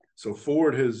Wallace. So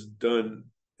Ford has done,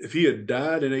 if he had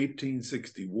died in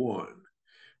 1861,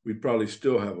 we'd probably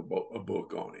still have a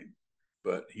book on him.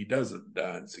 But he doesn't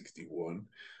die in 61.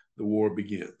 The war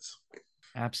begins.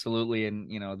 Absolutely. And,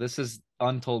 this is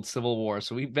Untold Civil War,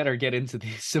 so we better get into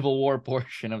the Civil War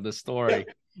portion of the story.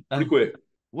 Yeah, pretty quick.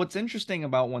 What's interesting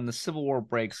about when the Civil War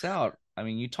breaks out, I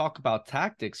mean, you talk about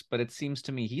tactics, but it seems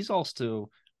to me he's also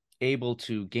able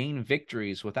to gain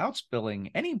victories without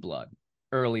spilling any blood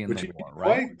early in the war,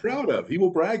 right? Quite proud of. He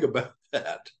will brag about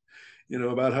that,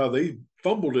 about how they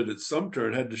fumbled it at Sumter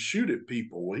and had to shoot at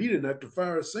people. Well, he didn't have to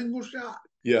fire a single shot.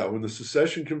 Yeah, when the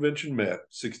Secession Convention met,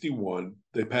 61,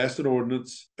 they passed an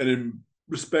ordinance, and in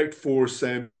respect for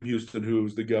Sam Houston, who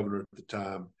was the governor at the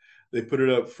time, they put it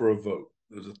up for a vote.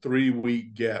 There's a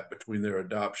 3-week gap between their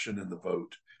adoption and the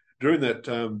vote. During that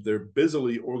time, they're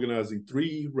busily organizing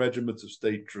 3 regiments of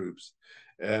state troops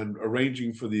and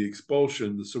arranging for the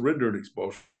surrender and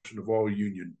expulsion of all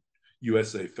Union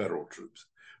USA federal troops.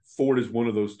 Ford is one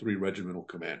of those 3 regimental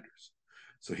commanders.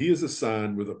 So he is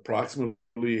assigned with approximately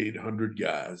 800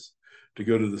 guys to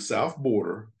go to the south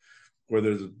border, where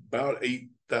there's about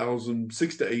 6,000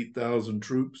 to 8,000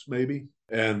 troops, maybe,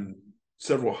 and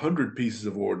several hundred pieces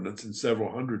of ordnance and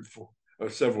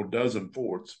several dozen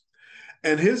forts.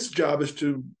 And his job is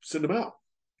to send them out.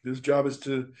 His job is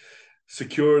to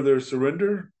secure their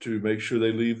surrender, to make sure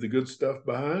they leave the good stuff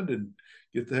behind and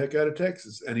get the heck out of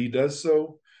Texas. And he does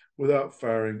so without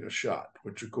firing a shot,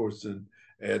 which, of course, then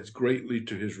adds greatly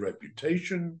to his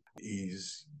reputation.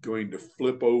 He's going to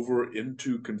flip over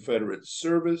into Confederate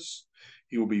service.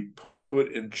 He will be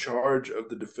put in charge of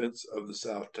the defense of the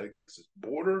South Texas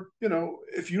border.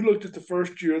 If you looked at the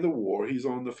first year of the war, he's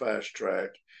on the fast track.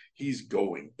 He's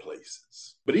going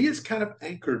places. But he is kind of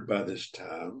anchored by this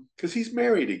time because he's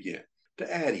married again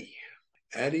to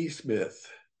Addie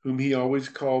Smith, whom he always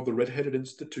called the Red-Headed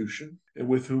Institution, and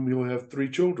with whom he'll have 3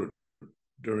 children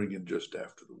during and just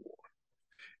after the war.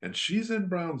 And she's in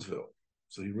Brownsville,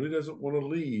 so he really doesn't want to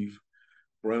leave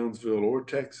Brownsville or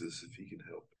Texas if he can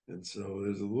help it. And so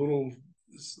there's a little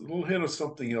hint of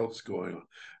something else going on.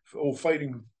 Old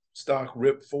fighting stock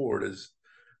Rip Ford has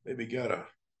maybe got a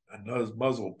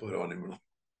muzzle put on him.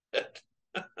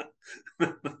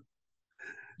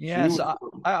 She Yes, was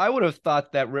I would have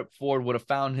thought that Rip Ford would have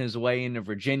found his way into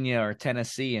Virginia or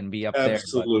Tennessee and be up there, but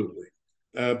absolutely,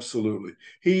 absolutely.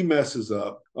 He messes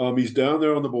up. He's down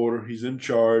there on the border. He's in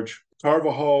charge.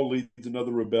 Carvajal leads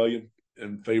another rebellion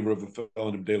in favor of a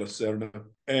fellow named De La Serna,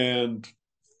 and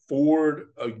Ford,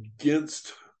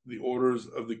 against the orders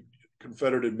of the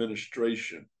Confederate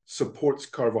administration, supports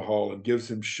Carvajal and gives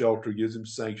him shelter, gives him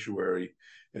sanctuary,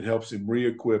 and helps him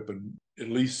re-equip and at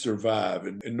least survive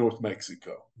in North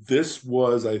Mexico. This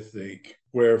was, I think,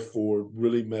 where Ford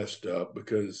really messed up,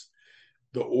 because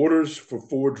the orders for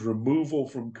Ford's removal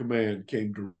from command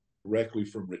came directly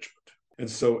from Richmond. And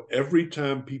so every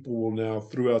time people will now,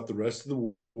 throughout the rest of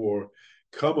the war,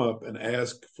 come up and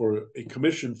ask for a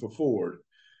commission for Ford,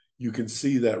 you can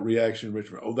see that reaction in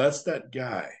Richmond. Oh, that's that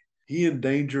guy. He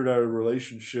endangered our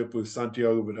relationship with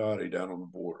Santiago Vidarte down on the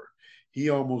border. He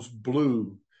almost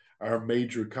blew our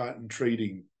major cotton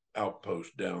trading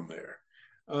outpost down there.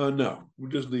 No,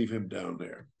 we'll just leave him down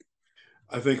there.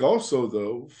 I think also,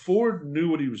 though, Ford knew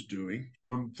what he was doing.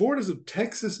 Ford is a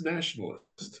Texas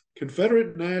nationalist.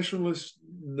 Confederate nationalist,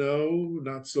 no,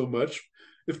 not so much.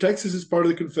 If Texas is part of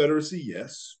the Confederacy,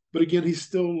 yes. But again, he's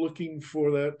still looking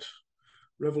for that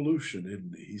revolution,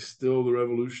 isn't he? He's still the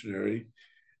revolutionary.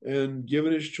 And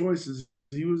given his choices,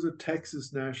 he was a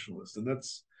Texas nationalist. And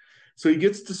that's so he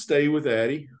gets to stay with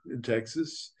Addie in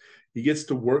Texas. He gets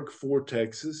to work for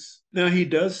Texas. Now, he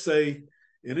does say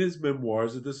in his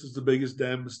memoirs that this is the biggest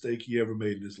damn mistake he ever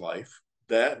made in his life.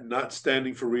 That, not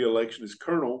standing for reelection as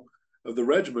colonel of the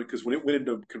regiment, because when it went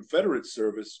into Confederate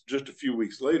service just a few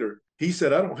weeks later, he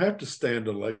said, I don't have to stand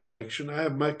election. I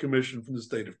have my commission from the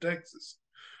state of Texas.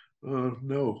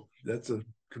 No, that's a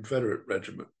Confederate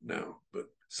regiment now. But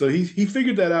so he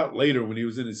figured that out later when he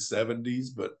was in his 70s,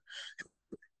 but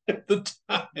at the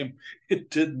time, it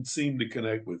didn't seem to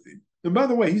connect with him. And by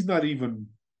the way, he's not even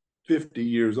 50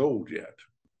 years old yet.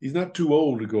 He's not too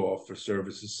old to go off for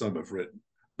service, as some have written.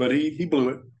 But he blew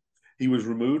it. He was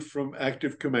removed from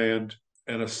active command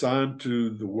and assigned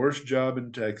to the worst job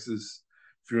in Texas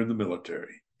if you're in the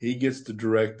military. He gets to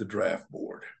direct the draft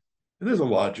board. And there's a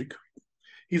logic.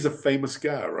 He's a famous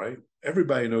guy, right?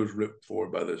 Everybody knows Rip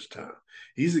Ford by this time.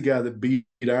 He's the guy that beat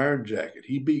Iron Jacket.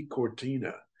 He beat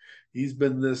Cortina. He's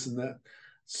been this and that.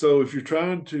 So if you're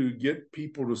trying to get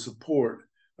people to support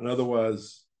an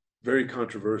otherwise very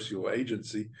controversial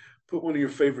agency, put one of your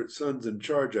favorite sons in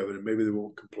charge of it, and maybe they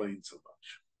won't complain so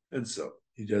much. And so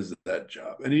he does that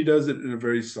job, and he does it in a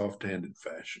very soft-handed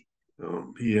fashion.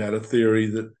 He had a theory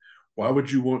that why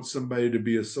would you want somebody to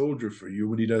be a soldier for you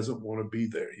when he doesn't want to be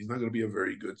there? He's not going to be a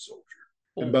very good soldier.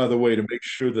 And by the way, to make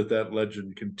sure that that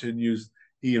legend continues,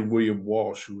 he and William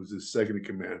Walsh, who was his second in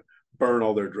command, burn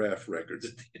all their draft records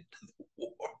at the end of the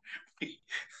war. We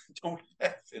don't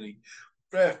have any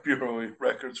draft bureau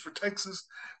records for Texas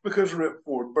because Rip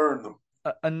Ford burned them.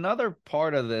 Another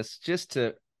part of this, just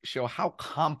to show how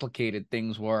complicated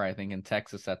things were, I think, in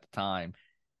Texas at the time,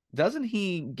 doesn't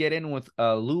he get in with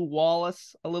Lew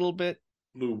Wallace a little bit?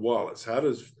 Lew Wallace. How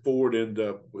does Ford end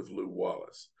up with Lew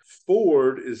Wallace?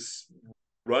 Ford is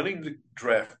running the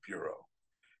draft bureau,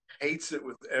 hates it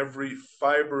with every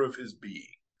fiber of his being.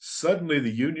 Suddenly,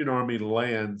 the Union Army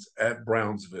lands at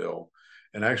Brownsville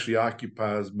and actually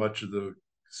occupies much of the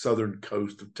southern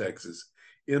coast of Texas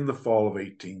in the fall of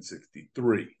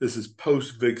 1863. This is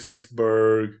post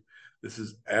Vicksburg. This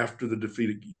is after the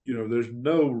defeat. There's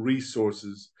no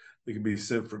resources that can be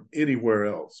sent from anywhere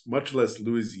else, much less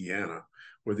Louisiana,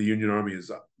 where the Union Army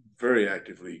is very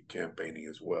actively campaigning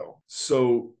as well.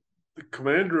 So the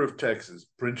commander of Texas,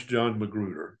 Prince John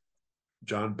Magruder,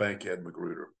 John Bankhead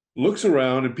Magruder, looks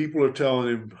around and people are telling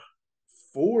him,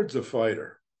 Ford's a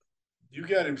fighter. You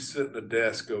got him sitting at a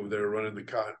desk over there running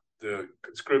the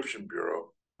conscription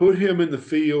bureau. Put him in the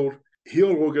field.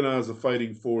 He'll organize a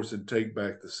fighting force and take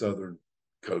back the southern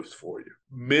coast for you.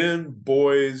 Men,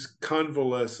 boys,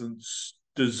 convalescents,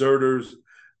 deserters,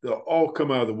 they'll all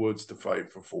come out of the woods to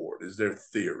fight for Ford, is their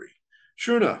theory.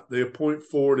 Sure enough, they appoint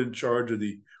Ford in charge of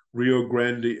the Rio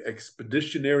Grande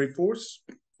Expeditionary Force.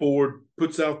 Ford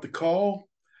puts out the call,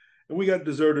 and we got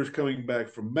deserters coming back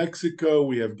from Mexico.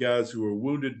 We have guys who were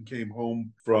wounded and came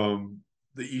home from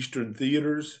the Eastern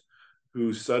theaters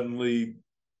who suddenly,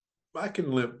 I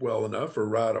can limp well enough or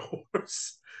ride a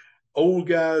horse. Old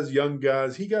guys, young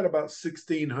guys. He got about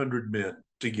 1,600 men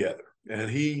together,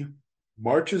 and he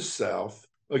marches south.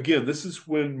 Again, this is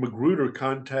when Magruder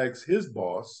contacts his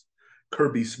boss,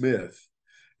 Kirby Smith,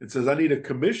 and says, I need a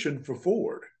commission for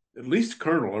Ford, at least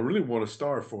colonel. I really want a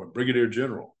star for him, brigadier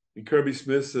general. And Kirby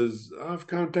Smith says, I've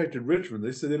contacted Richmond.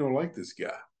 They say they don't like this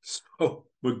guy. So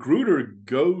Magruder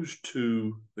goes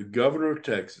to the governor of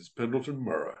Texas, Pendleton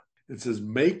Murrah, It says,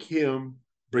 make him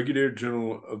Brigadier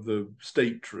General of the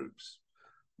state troops.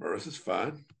 Murrah says,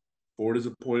 fine. Ford is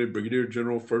appointed Brigadier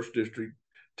General, 1st District,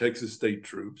 Texas State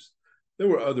Troops. There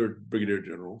were other Brigadier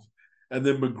Generals. And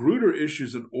then Magruder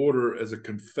issues an order as a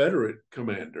Confederate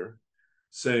commander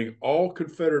saying all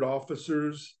Confederate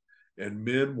officers and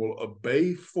men will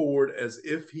obey Ford as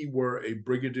if he were a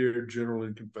Brigadier General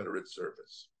in Confederate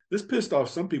service. This pissed off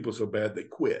some people so bad they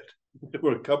quit. There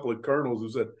were a couple of colonels who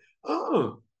said,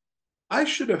 I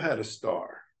should have had a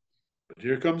star. But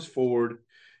here comes Ford.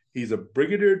 He's a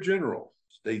Brigadier General,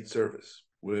 State Service,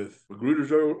 with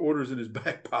Magruder's orders in his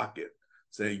back pocket,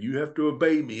 saying, you have to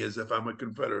obey me as if I'm a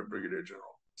Confederate Brigadier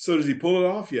General. So does he pull it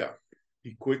off? Yeah.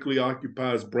 He quickly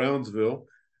occupies Brownsville.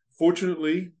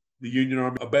 Fortunately, the Union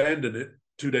Army abandoned it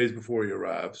 2 days before he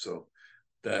arrived. So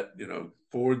that,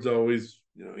 Ford's always,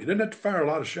 he didn't have to fire a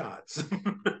lot of shots.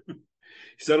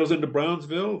 He settles into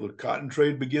Brownsville. The cotton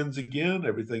trade begins again.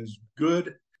 Everything's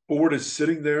good. Ford is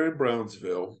sitting there in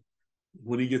Brownsville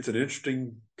when he gets an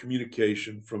interesting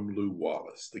communication from Lew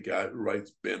Wallace, the guy who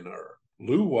writes Ben-Hur.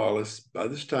 Lew Wallace, by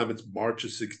this time it's March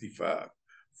of 65.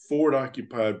 Ford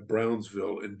occupied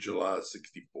Brownsville in July of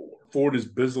 64. Ford is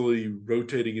busily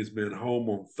rotating his men home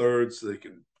on 3rd so they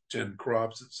can tend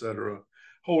crops, etc.,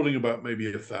 holding about maybe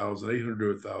 800 to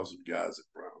 1,000 guys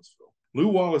at Brownsville. Lew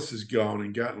Wallace has gone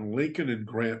and gotten Lincoln and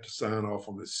Grant to sign off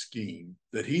on this scheme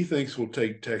that he thinks will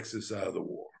take Texas out of the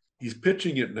war. He's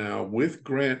pitching it now with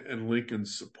Grant and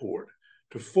Lincoln's support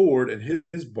to Ford and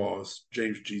his boss,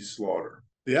 James G. Slaughter.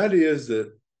 The idea is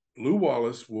that Lew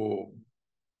Wallace will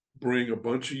bring a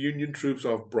bunch of Union troops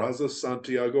off Brazos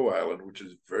Santiago Island, which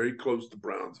is very close to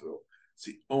Brownsville. It's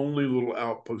the only little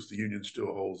outpost the Union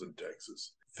still holds in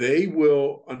Texas. They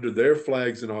will, under their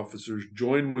flags and officers,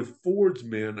 join with Ford's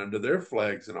men under their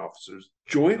flags and officers,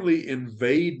 jointly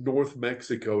invade North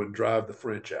Mexico and drive the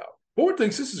French out. Ford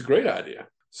thinks this is a great idea.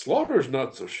 Slaughter's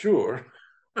not so sure.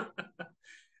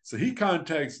 So he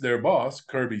contacts their boss,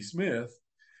 Kirby Smith.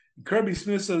 Kirby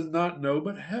Smith says, not no,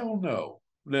 but hell no.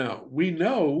 Now, we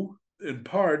know in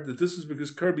part that this is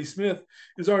because Kirby Smith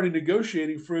is already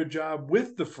negotiating for a job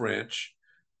with the French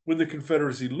when the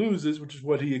Confederacy loses, which is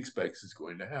what he expects is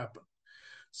going to happen.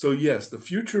 So yes, the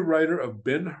future writer of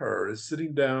Ben-Hur is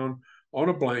sitting down on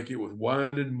a blanket with wine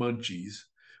and munchies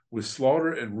with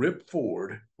Slaughter and Rip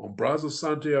Ford on Brazos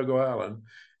Santiago Island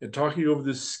and talking over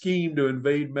this scheme to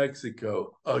invade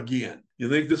Mexico again. You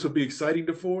think this will be exciting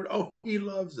to Ford? Oh, he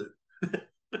loves it.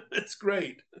 It's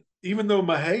great. Even though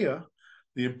Mejia,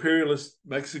 the imperialist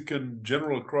Mexican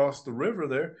general across the river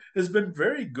there, has been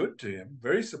very good to him,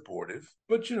 very supportive.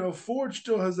 But, Ford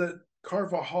still has that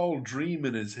Carvajal dream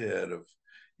in his head of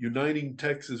uniting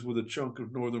Texas with a chunk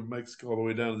of northern Mexico all the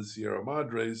way down to the Sierra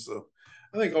Madres. So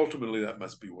I think ultimately that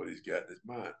must be what he's got in his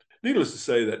mind. Needless to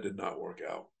say, that did not work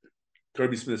out.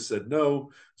 Kirby Smith said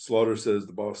no. Slaughter says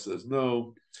the boss says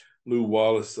no. Lew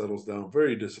Wallace settles down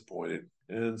very disappointed.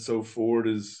 And so Ford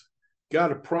has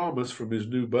got a promise from his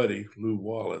new buddy, Lew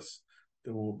Wallace,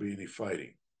 there won't be any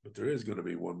fighting. But there is going to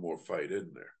be one more fight,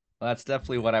 isn't there? Well, that's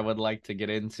definitely what I would like to get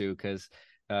into because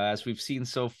as we've seen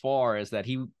so far is that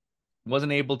he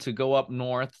wasn't able to go up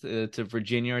north to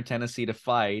Virginia or Tennessee to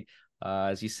fight.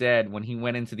 As you said, when he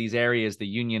went into these areas, the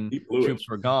Union troops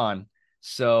were gone.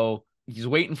 So he's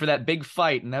waiting for that big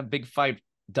fight, and that big fight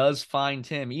does find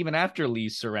him even after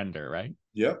Lee's surrender, right?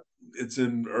 Yep. It's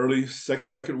in early second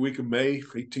week of May,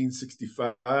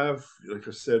 1865. Like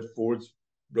I said, Ford's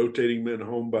rotating men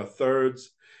home by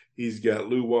thirds. He's got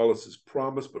Lew Wallace's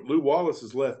promise, but Lew Wallace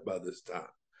is left by this time.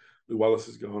 Lew Wallace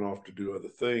has gone off to do other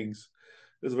things.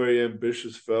 He's a very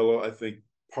ambitious fellow. I think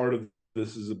part of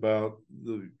this is about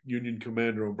the Union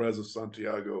commander on Brazos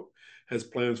Santiago has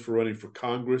plans for running for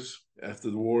Congress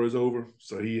after the war is over.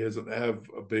 So he doesn't have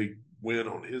a big win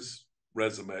on his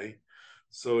resume.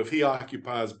 So if he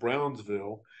occupies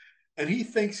Brownsville, and he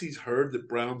thinks he's heard that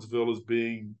Brownsville is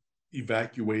being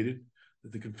evacuated,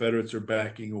 that the Confederates are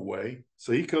backing away.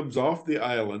 So he comes off the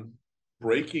island,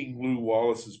 breaking Lew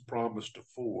Wallace's promise to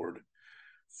Ford.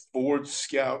 Ford's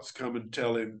scouts come and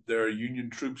tell him there are Union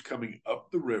troops coming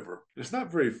up the river. It's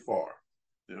not very far,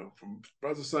 from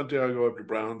Brazos Santiago up to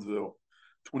Brownsville,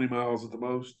 20 miles at the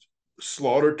most.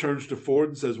 Slaughter turns to Ford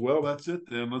and says, well, that's it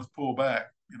then. Let's pull back.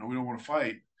 We don't want to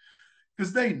fight.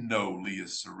 Because they know Lee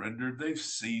has surrendered. They've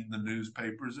seen the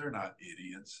newspapers. They're not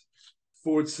idiots.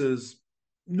 Ford says,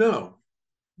 no.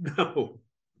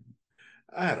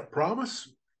 I had a promise.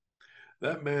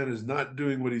 That man is not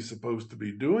doing what he's supposed to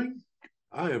be doing.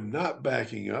 I am not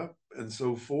backing up. And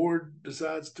so Ford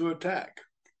decides to attack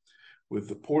with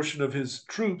the portion of his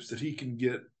troops that he can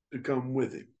get to come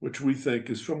with him, which we think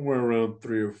is somewhere around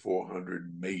 300 or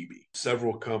 400, maybe.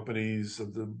 Several companies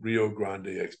of the Rio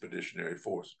Grande Expeditionary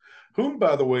Force, whom,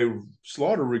 by the way,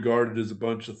 Slaughter regarded as a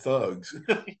bunch of thugs.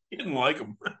 He didn't like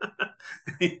them.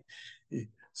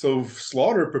 So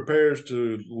Slaughter prepares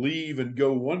to leave and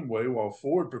go one way while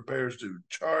Ford prepares to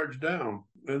charge down.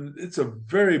 And it's a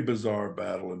very bizarre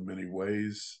battle in many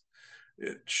ways.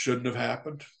 It shouldn't have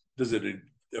happened. Does it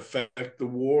affect the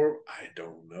war? I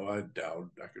don't know. I doubt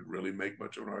I could really make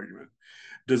much of an argument.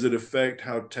 Does it affect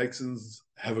how Texans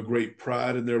have a great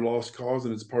pride in their lost cause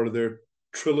and it's part of their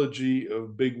trilogy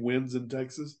of big wins in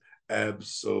Texas?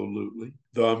 Absolutely.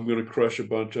 Though I'm going to crush a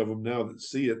bunch of them now that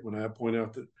see it when I point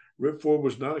out that Rip Ford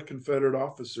was not a Confederate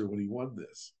officer when he won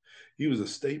this. He was a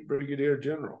state brigadier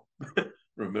general.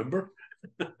 Remember?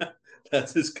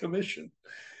 That's his commission.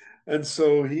 And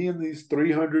so he and these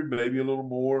 300, maybe a little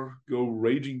more, go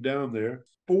raging down there.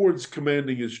 Ford's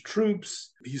commanding his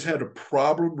troops. He's had a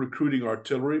problem recruiting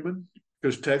artillerymen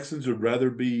because Texans would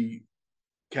rather be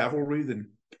cavalry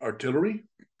than artillery.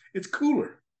 It's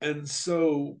cooler. And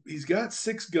so he's got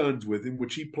 6 guns with him,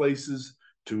 which he places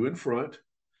 2 in front,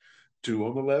 2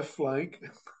 on the left flank.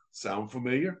 Sound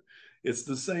familiar? It's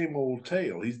the same old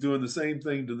tale. He's doing the same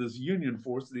thing to this Union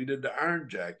force that he did to Iron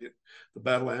Jacket, the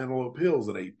Battle of Antelope Hills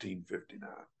in 1859,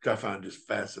 which I find just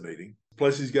fascinating.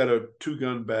 Plus, he's got a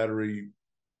 2-gun battery,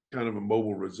 kind of a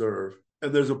mobile reserve.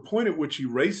 And there's a point at which he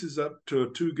races up to a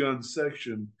 2-gun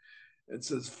section and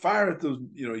says, fire at those,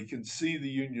 you can see the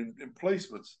Union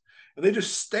emplacements. And they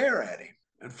just stare at him.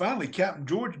 And finally, Captain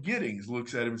George Giddings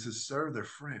looks at him and says, sir, they're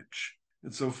French.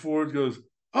 And so Ford goes,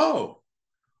 oh,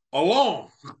 along.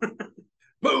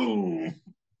 Boom.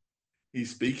 He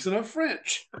speaks enough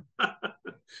French.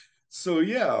 So,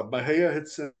 yeah, Mejia had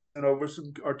sent over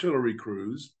some artillery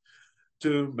crews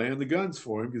to man the guns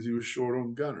for him because he was short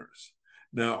on gunners.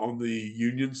 Now, on the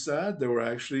Union side, there were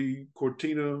actually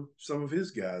Cortina, some of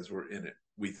his guys were in it,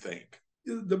 we think.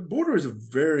 The border is a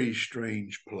very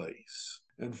strange place.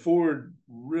 And Ford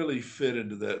really fit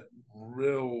into that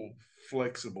real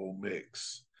flexible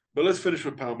mix. But let's finish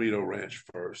with Palmito Ranch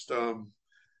first. The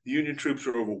Union troops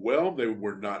are overwhelmed. They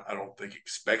were not, I don't think,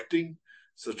 expecting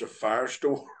such a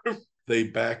firestorm. They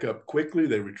back up quickly.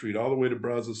 They retreat all the way to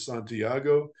Brazos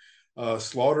Santiago.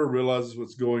 Slaughter realizes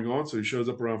what's going on, so he shows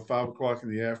up around 5 o'clock in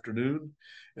the afternoon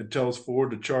and tells Ford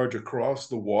to charge across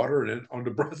the water and onto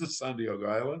Brazos Santiago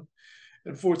Island.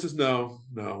 And Ford says, no,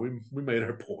 we made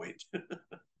our point.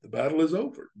 The battle is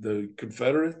over. The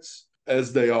Confederates,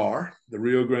 as they are, the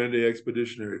Rio Grande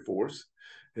Expeditionary Force,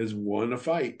 has won a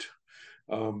fight.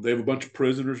 They have a bunch of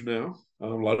prisoners now. A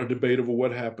lot of debate over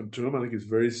what happened to them. I think it's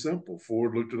very simple.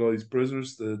 Ford looked at all these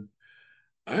prisoners, said,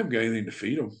 I haven't got anything to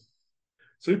feed them.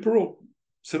 So he paroled,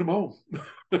 sent them home.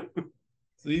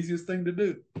 It's the easiest thing to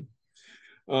do.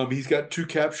 He's got 2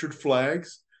 captured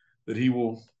flags that he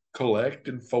will collect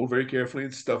and fold very carefully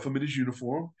and stuff them in his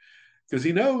uniform because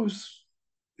he knows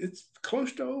it's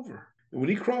close to over. And when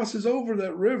he crosses over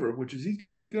that river, which is he's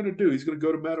going to do, he's going to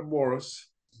go to Matamoros,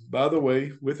 by the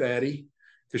way, with Addie,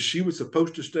 because she was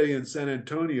supposed to stay in San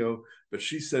Antonio, but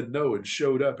she said no and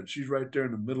showed up, and she's right there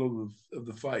in the middle of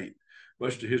the fight,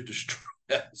 much to his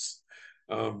distress.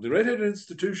 The Redhead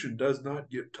Institution does not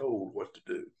get told what to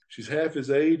do. She's half his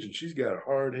age, and she's got a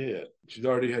hard head. She's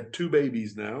already had 2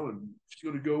 babies now, and she's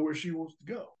going to go where she wants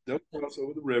to go. They'll cross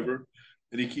over the river,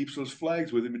 and he keeps those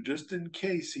flags with him, and just in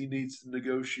case he needs to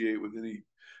negotiate with any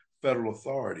federal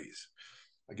authorities.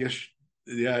 I guess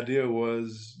the idea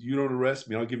was, you don't arrest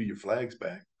me, I'll give you your flags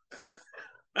back.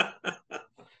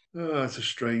 It's a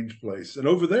strange place. And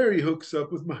over there, he hooks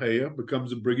up with Mejia,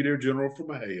 becomes a brigadier general for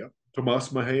Mejia.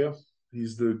 Tomas Mejia,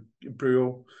 he's the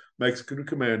Imperial Mexican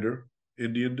commander,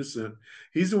 Indian descent.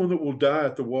 He's the one that will die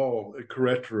at the wall at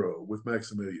Querétaro with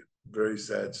Maximilian. Very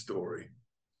sad story.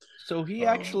 So he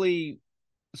actually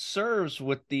serves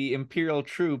with the Imperial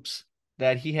troops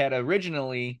that he had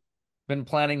originally been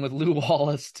planning with Lew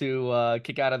Wallace to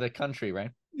kick out of the country,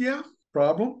 right? Yeah,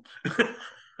 problem.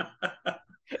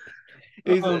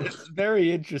 It's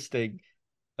very interesting.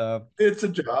 It's a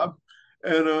job.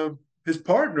 And his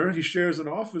partner, he shares an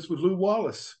office with Lew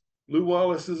Wallace. Lew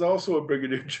Wallace is also a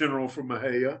brigadier general from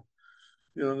Mejia,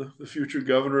 the future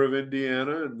governor of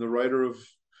Indiana and the writer of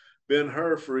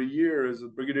Ben-Hur for a year as a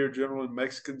brigadier general in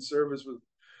Mexican service with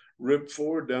Rip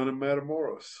Ford down in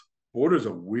Matamoros. Border's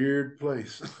a weird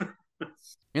place.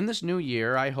 In this new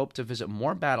year, I hope to visit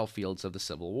more battlefields of the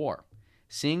Civil War.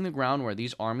 Seeing the ground where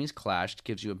these armies clashed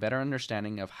gives you a better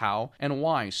understanding of how and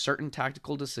why certain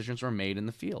tactical decisions were made in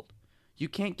the field. You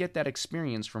can't get that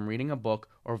experience from reading a book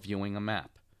or viewing a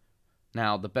map.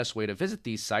 Now, the best way to visit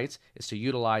these sites is to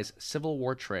utilize Civil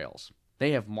War trails.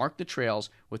 They have marked the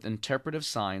trails with interpretive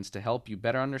signs to help you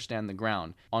better understand the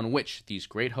ground on which these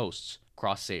great hosts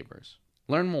cross sabers.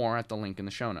 Learn more at the link in the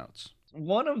show notes.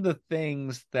 One of the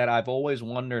things that I've always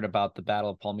wondered about the Battle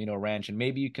of Palmito Ranch, and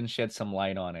maybe you can shed some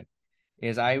light on it,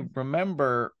 is I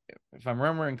remember, if I'm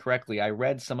remembering correctly, I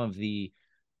read some of the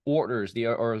orders,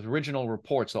 or original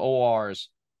reports, the ORs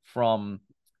from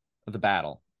the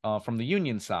battle, from the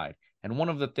Union side. And one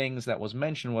of the things that was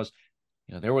mentioned was,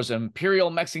 there was Imperial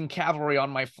Mexican cavalry on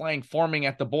my flank forming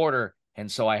at the border,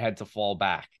 and so I had to fall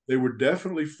back. They were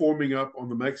definitely forming up on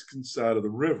the Mexican side of the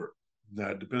river.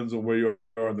 Now, it depends on where you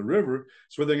are on the river,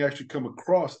 so whether they actually come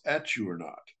across at you or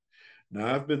not.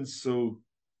 Now, I've been so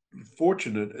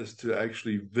fortunate as to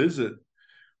actually visit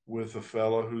with a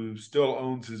fellow who still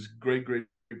owns his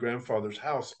great-great-grandfather's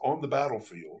house on the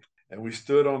battlefield. And we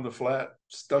stood on the flat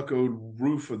stuccoed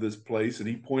roof of this place, and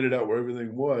he pointed out where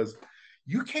everything was.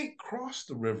 You can't cross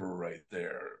the river right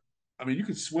there. I mean, you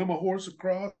could swim a horse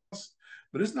across,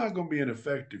 but it's not going to be an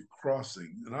effective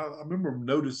crossing. And I remember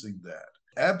noticing that.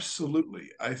 Absolutely.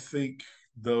 I think,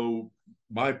 though,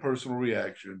 my personal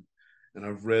reaction, and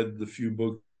I've read the few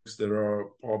books that are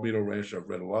Palmito Ranch, I've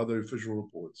read a lot of the official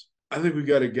reports. I think we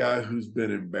got a guy who's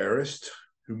been embarrassed,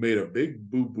 who made a big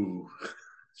boo-boo,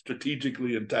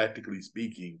 strategically and tactically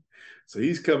speaking. So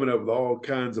he's coming up with all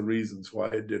kinds of reasons why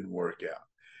it didn't work out.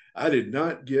 I did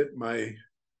not get my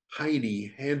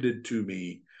hiney handed to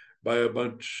me by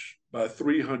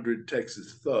 300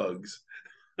 Texas thugs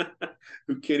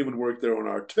who can't even work their own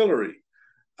artillery.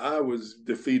 I was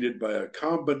defeated by a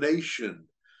combination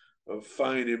of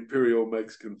fine Imperial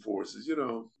Mexican forces.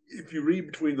 If you read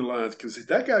between the lines, because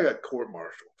that guy got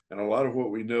court-martialed, and a lot of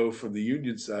what we know from the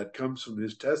Union side comes from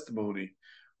his testimony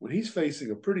when he's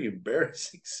facing a pretty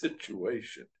embarrassing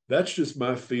situation. That's just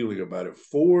my feeling about it.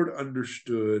 Ford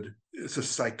understood it's a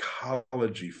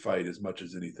psychology fight as much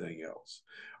as anything else.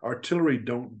 Artillery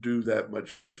don't do that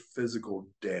much physical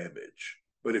damage.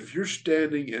 But if you're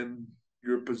standing in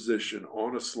your position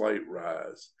on a slight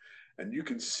rise and you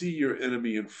can see your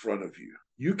enemy in front of you,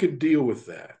 you can deal with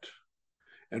that.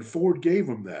 And Ford gave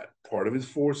him that. Part of his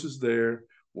force is there.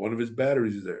 One of his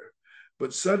batteries is there.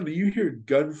 But suddenly you hear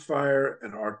gunfire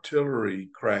and artillery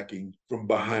cracking from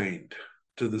behind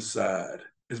to the side.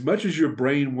 As much as your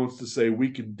brain wants to say, we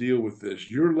can deal with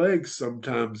this, your legs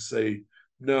sometimes say,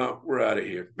 no, we're out of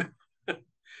here.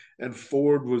 And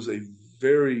Ford was a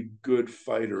very good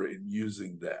fighter in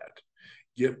using that.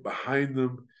 Get behind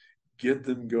them, get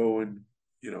them going.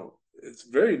 It's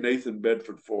very Nathan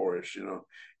Bedford Forrest,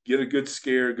 get a good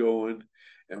scare going.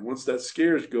 And once that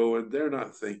scare's going, they're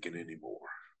not thinking anymore.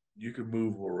 You can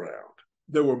move around.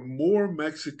 There were more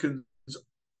Mexicans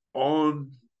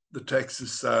on the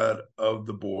Texas side of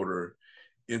the border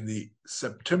in the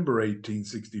September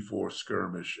 1864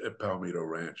 skirmish at Palmito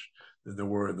Ranch than there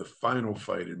were in the final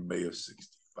fight in May of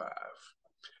 65.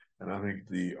 And I think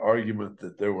the argument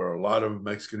that there were a lot of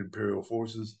Mexican Imperial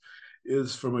forces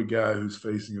is from a guy who's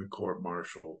facing a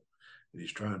court-martial, and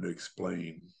he's trying to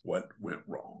explain what went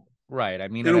wrong. Right. I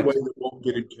mean, in a way that won't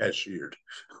get it cashiered.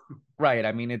 Right.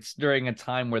 I mean, it's during a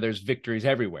time where there's victories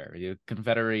everywhere. The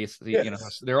Confederates,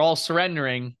 yes. They're all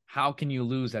surrendering. How can you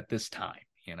lose at this time?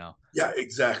 Yeah,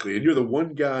 exactly. And you're the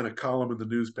one guy in a column in the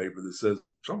newspaper that says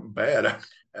something bad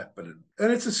happening.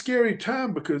 And it's a scary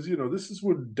time because, this is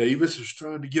when Davis is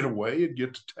trying to get away and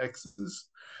get to Texas.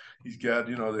 He's got,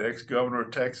 the ex-governor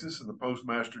of Texas and the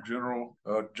Postmaster General,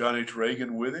 John H.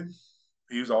 Reagan, with him.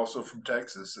 He was also from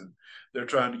Texas, and they're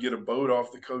trying to get a boat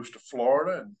off the coast of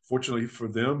Florida. And fortunately for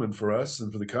them and for us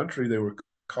and for the country, they were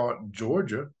caught in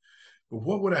Georgia. But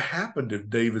what would have happened if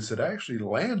Davis had actually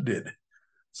landed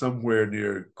somewhere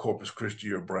near Corpus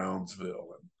Christi or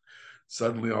Brownsville? And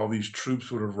suddenly all these troops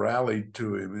would have rallied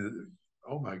to him.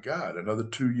 Oh, my God, another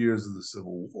 2 years of the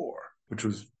Civil War, which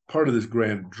was part of this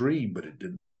grand dream, but it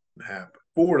didn't happen.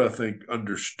 Ford, I think,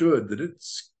 understood that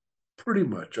it's pretty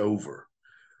much over.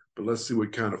 But let's see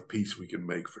what kind of peace we can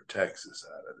make for Texas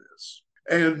out of this.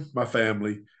 And my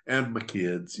family and my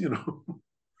kids,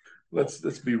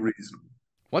 let's be reasonable.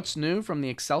 What's new from the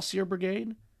Excelsior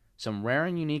Brigade? Some rare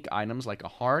and unique items like a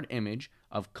hard image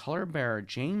of color bearer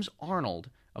James Arnold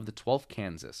of the 12th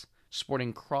Kansas,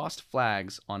 sporting crossed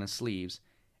flags on his sleeves,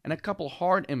 and a couple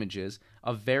hard images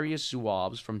of various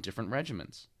Zouaves from different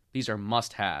regiments. These are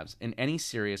must-haves in any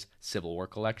serious Civil War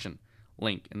collection.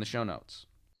 Link in the show notes.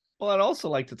 Well, I'd also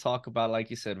like to talk about,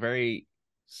 like you said, very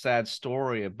sad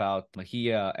story about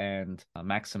Mejia and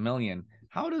Maximilian.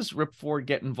 How does Rip Ford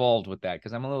get involved with that?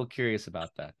 Because I'm a little curious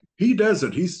about that. He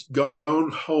doesn't. He's gone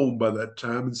home by that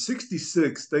time. In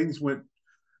 66, things went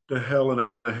to hell in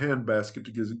a handbasket,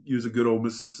 to use a good old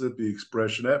Mississippi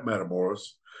expression, at Matamoros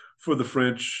for the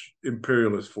French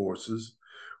imperialist forces,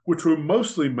 which were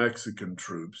mostly Mexican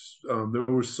troops. There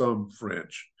were some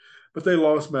French, but they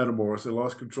lost Matamoros. They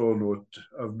lost control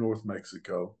of North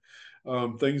Mexico.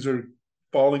 Things are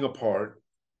falling apart.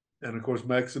 And of course,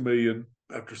 Maximilian,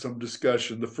 after some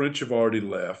discussion, the French have already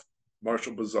left.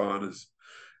 Marshal Bazan is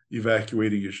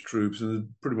evacuating his troops, and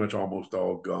pretty much almost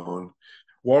all gone.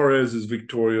 Juarez is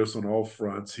victorious on all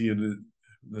fronts, he and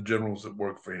the generals that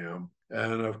work for him.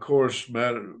 And of course,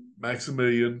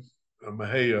 Maximilian,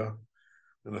 Mejia,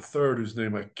 and a third whose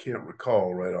name I can't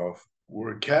recall right off,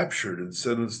 were captured and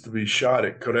sentenced to be shot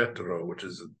at Querétaro, which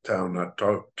is a town not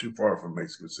too far from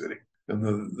Mexico City. And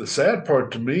the sad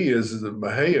part to me is that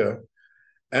Mejia,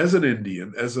 as an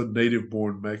Indian, as a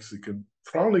native-born Mexican,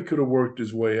 probably could have worked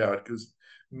his way out, because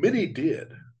many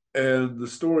did. And the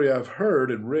story I've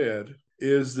heard and read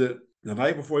is that the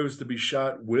night before he was to be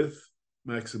shot with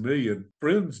Maximilian,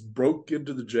 friends broke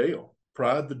into the jail,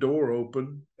 pried the door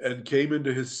open, and came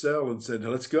into his cell and said,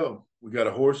 "Let's go. We got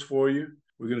a horse for you.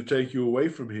 We're going to take you away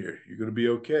from here. You're going to be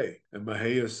okay." And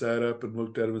Mejia sat up and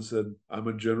looked at him and said, "I'm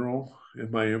a general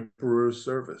in my emperor's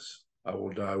service. I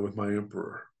will die with my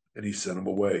emperor." And he sent him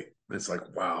away. And it's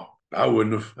like, wow, I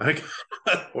wouldn't have I got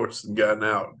that horse and gotten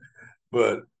out.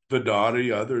 But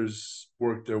Vidati, others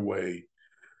worked their way,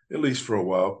 at least for a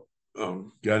while. A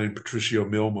guy named Patricio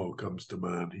Milmo comes to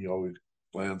mind. He always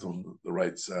lands on the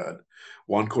right side.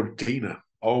 Juan Cortina,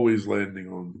 always landing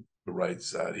on the right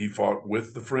side. He fought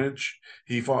with the French.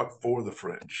 He fought for the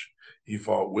French. He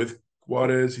fought with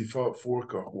Juarez. He fought for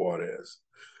Juarez.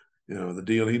 The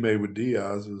deal he made with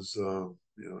Diaz was,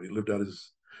 he lived out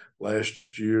his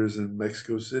last years in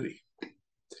Mexico City.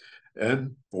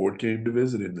 And Ford came to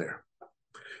visit him there.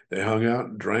 They hung out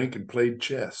and drank and played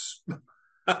chess.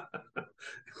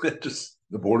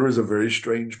 The border is a very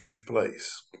strange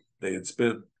place. They had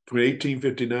spent between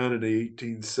 1859 and the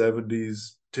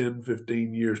 1870s 10,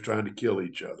 15 years trying to kill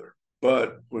each other.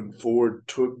 But when Ford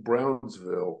took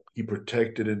Brownsville, he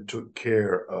protected and took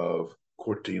care of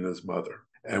Cortina's mother.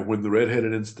 And when the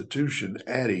Red-Headed Institution,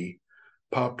 Addie,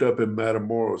 popped up in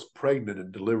Matamoros pregnant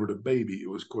and delivered a baby, it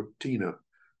was Cortina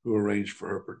who arranged for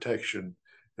her protection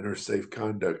and her safe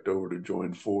conduct over to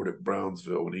join Ford at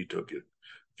Brownsville when he took it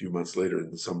a few months later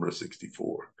in the summer of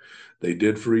 1964. They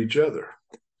did for each other.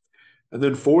 And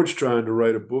then Ford's trying to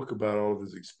write a book about all of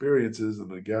his experiences,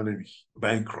 and a guy named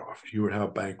Bancroft, Hewart Howe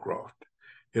Bancroft,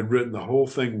 had written the whole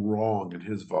thing wrong in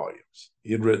his volumes.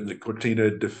 He had written that Cortina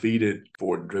had defeated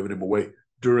Ford and driven him away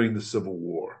during the Civil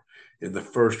War in the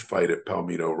first fight at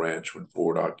Palmito Ranch when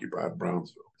Ford occupied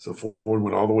Brownsville. So Ford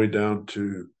went all the way down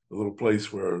to a little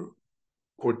place where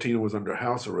Cortina was under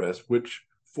house arrest, which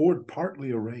Ford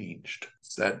partly arranged.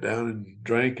 Sat down and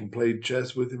drank and played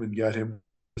chess with him and got him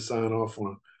to sign off on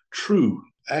a true,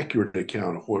 accurate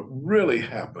account of what really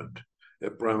happened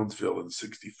at Brownsville in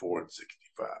 64 and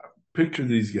 65. Picture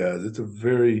these guys. It's a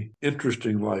very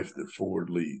interesting life that Ford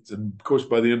leads. And of course,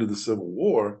 by the end of the Civil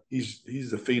War, he's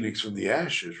the phoenix from the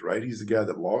ashes, right? He's the guy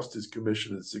that lost his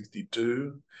commission in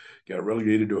 62, got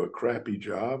relegated to a crappy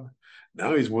job.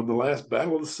 Now he's won the last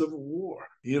battle of the Civil War.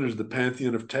 He enters the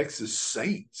pantheon of Texas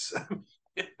saints.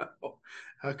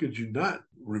 How could you not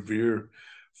revere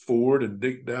Ford and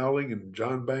Dick Dowling and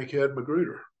John Bankhead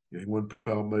Magruder? He won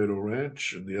Palmetto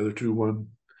Ranch, and the other two won,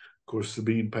 of course,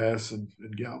 Sabine Pass and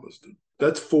Galveston.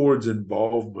 That's Ford's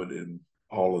involvement in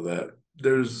all of that.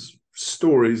 There's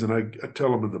stories, and I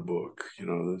tell them in the book,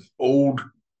 there's old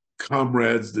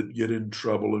comrades that get in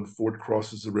trouble, and Ford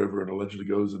crosses the river and allegedly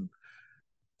goes and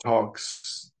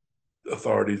talks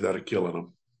authorities out of killing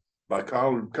them. By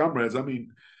comrades, I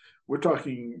mean, we're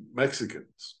talking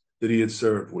Mexicans that he had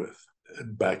served with,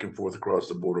 and back and forth across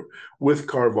the border with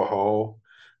Carvajal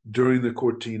during the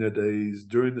Cortina days,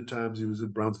 during the times he was in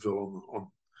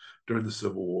Brownsville during the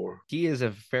Civil War. He is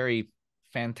a very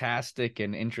fantastic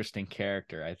and interesting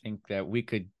character. I think that we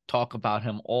could talk about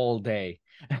him all day.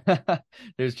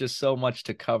 There's just so much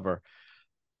to cover.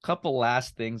 Couple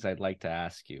last things I'd like to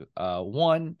ask you.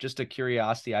 One, just a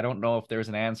curiosity. I don't know if there's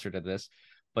an answer to this,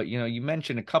 but you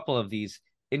mentioned a couple of these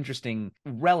interesting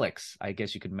relics, I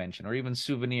guess you could mention, or even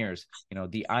souvenirs.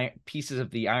 The pieces of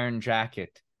the Iron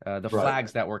Jacket, the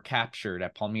flags that were captured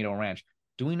at Palmito Ranch.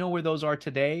 Do we know where those are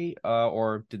today,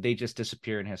 or did they just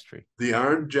disappear in history? The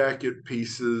Iron Jacket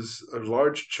pieces, a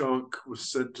large chunk was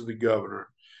sent to the governor.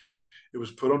 It was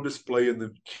put on display in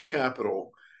the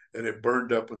Capitol, and it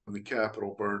burned up when the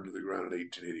Capitol burned to the ground in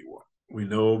 1881. We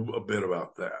know a bit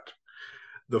about that.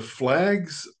 The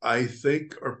flags, I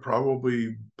think, are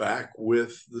probably back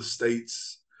with the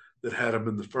states that had them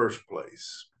in the first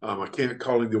place. I can't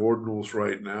call in the ordinals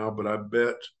right now, but I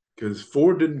bet, because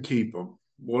Ford didn't keep them.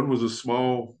 One was a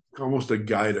small almost a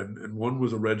guidon, and one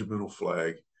was a regimental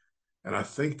flag. And I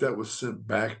think that was sent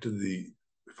back to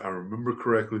if I remember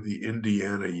correctly, the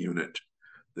Indiana unit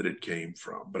that it came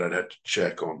from. But I'd have to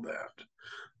check on that.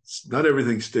 Not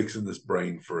everything sticks in this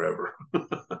brain forever.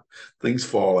 Things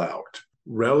fall out.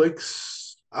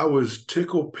 Relics. I was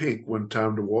tickled pink one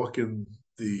time to walk in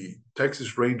the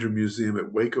Texas Ranger Museum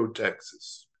at Waco,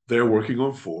 Texas. They're working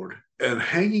on Ford. And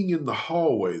hanging in the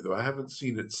hallway, though I haven't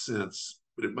seen it since,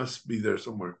 but it must be there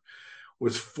somewhere,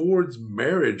 was Ford's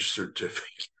marriage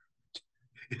certificate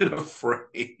in a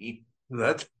frame.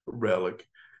 That's a relic.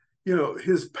 You know,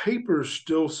 his papers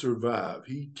still survive.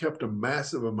 He kept a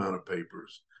massive amount of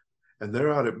papers, and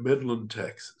they're out at Midland,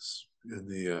 Texas, in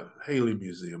the Haley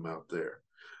Museum out there.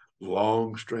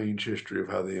 Long, strange history of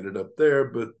how they ended up there,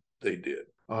 but they did.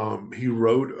 He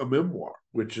wrote a memoir,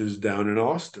 which is down in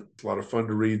Austin. It's a lot of fun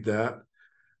to read that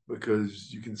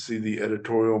because you can see the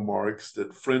editorial marks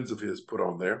that friends of his put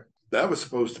on there. That was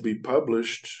supposed to be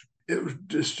published. It was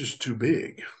just too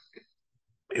big.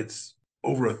 It's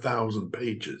over 1,000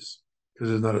 pages because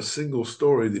there's not a single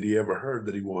story that he ever heard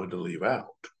that he wanted to leave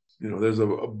out. You know, there's a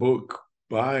book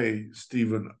by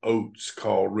Stephen Oates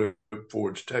called Rip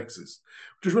Forge, Texas,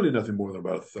 which is really nothing more than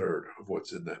about a third of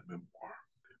what's in that memoir.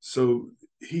 So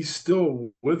he's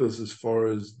still with us as far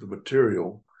as the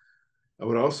material. I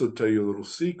would also tell you a little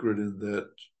secret in that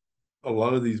a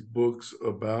lot of these books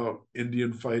about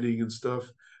Indian fighting and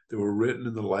stuff that were written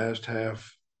in the last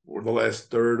half or the last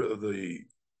third of the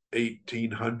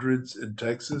 1800s in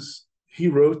Texas, he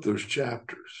wrote those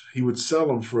chapters. He would sell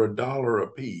them for $1 a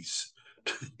piece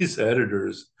to these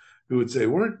editors who would say,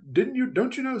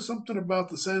 don't you know something about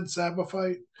the San Saba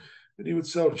fight? And he would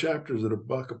sell chapters at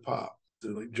 $1 a pop. So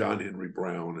like John Henry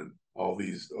Brown and all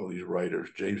these writers,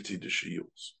 James T.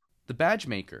 DeShields. The Badge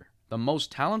Maker, the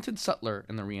most talented sutler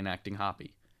in the reenacting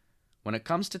hobby. When it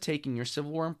comes to taking your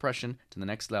Civil War impression to the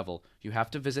next level, you have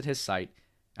to visit his site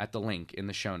at the link in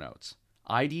the show notes.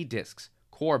 ID discs,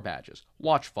 core badges,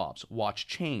 watch fobs, watch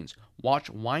chains, watch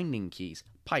winding keys,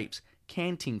 pipes,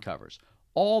 canteen covers,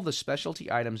 all the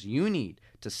specialty items you need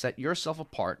to set yourself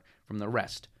apart from the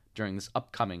rest during this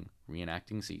upcoming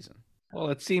reenacting season. Well,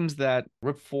 it seems that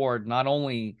Rip Ford not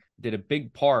only did a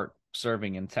big part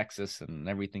serving in Texas and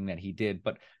everything that he did,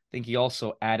 but I think he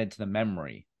also added to the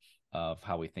memory of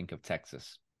how we think of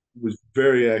Texas. He was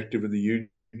very active in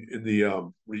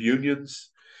the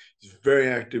reunions. He's very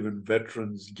active in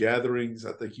veterans gatherings.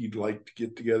 I think he'd like to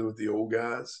get together with the old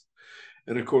guys.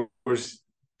 And of course,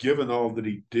 given all that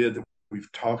he did that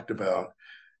we've talked about,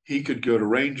 he could go to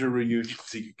Ranger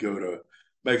reunions. He could go to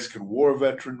Mexican War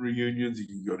veteran reunions. He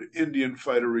could go to Indian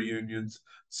fighter reunions,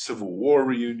 Civil War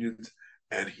reunions,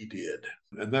 and he did.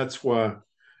 And that's why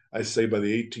I say by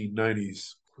the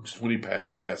 1890s, which is when he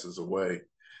passes away,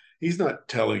 he's not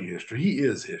telling history. He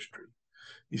is history.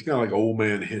 He's kind of like old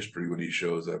man history when he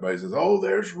shows up. He says, oh,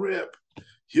 there's Rip.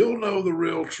 He'll know the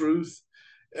real truth.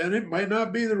 And it might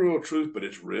not be the real truth, but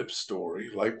it's Rip's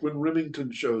story. Like when Remington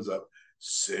shows up,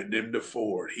 send him to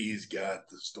Ford. He's got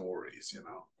the stories, you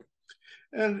know.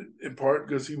 And in part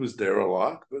because he was there a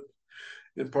lot, but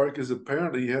in part because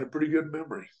apparently he had a pretty good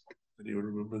memory and he would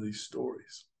remember these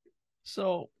stories.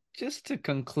 So just to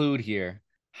conclude here,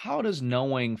 how does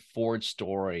knowing Ford's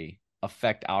story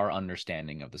affect our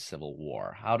understanding of the Civil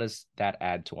War? How does that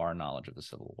add to our knowledge of the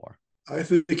Civil War? I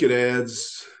think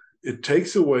it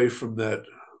takes away from that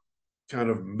kind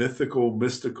of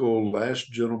mystical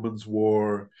last gentleman's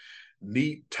war,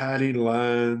 neat, tidy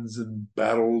lines and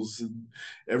battles and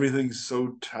everything's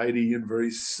so tidy and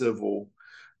very civil.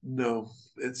 No,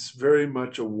 it's very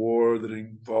much a war that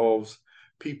involves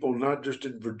people not just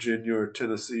in Virginia or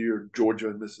Tennessee or Georgia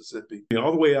and Mississippi,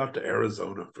 all the way out to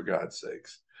Arizona, for God's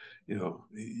sakes. You know,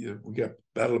 we got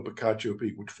Battle of Picacho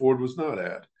Peak, which Ford was not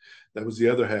at. That was the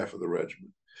other half of the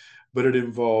regiment. But it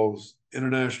involves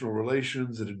international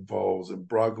relations. It involves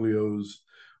imbroglios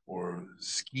or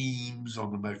schemes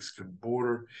on the Mexican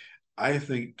border. I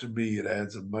think, to me, it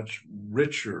adds a much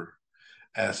richer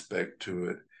aspect to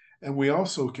it. And we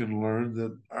also can learn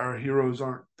that our heroes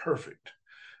aren't perfect,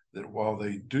 that while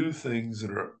they do things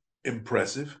that are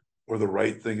impressive or the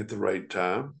right thing at the right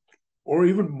time, or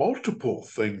even multiple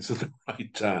things at the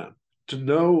right time, to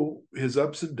know his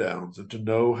ups and downs and to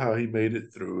know how he made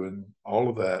it through and all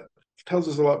of that tells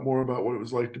us a lot more about what it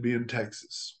was like to be in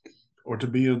Texas or to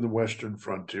be in the Western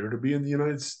frontier, to be in the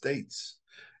United States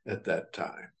at that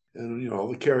time. And, you know,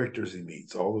 all the characters he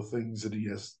meets, all the things that he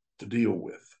has to deal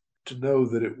with, to know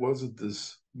that it wasn't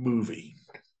this movie.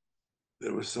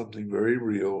 There was something very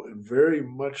real and very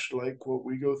much like what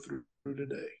we go through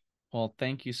today. Well,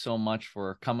 thank you so much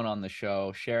for coming on the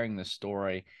show, sharing the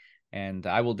story. And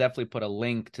I will definitely put a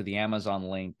link to the Amazon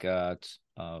link to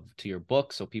your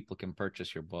book so people can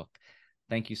purchase your book.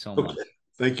 Thank you so much.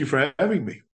 Thank you for having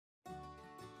me.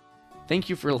 Thank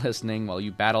you for listening while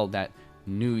you battled that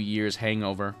New Year's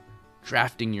hangover,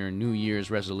 drafting your New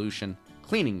Year's resolution,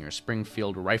 cleaning your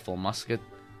Springfield rifle musket,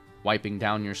 wiping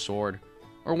down your sword,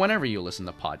 or whenever you listen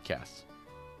to podcasts.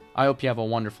 I hope you have a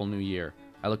wonderful new year.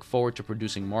 I look forward to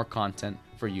producing more content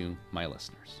for you, my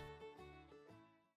listeners.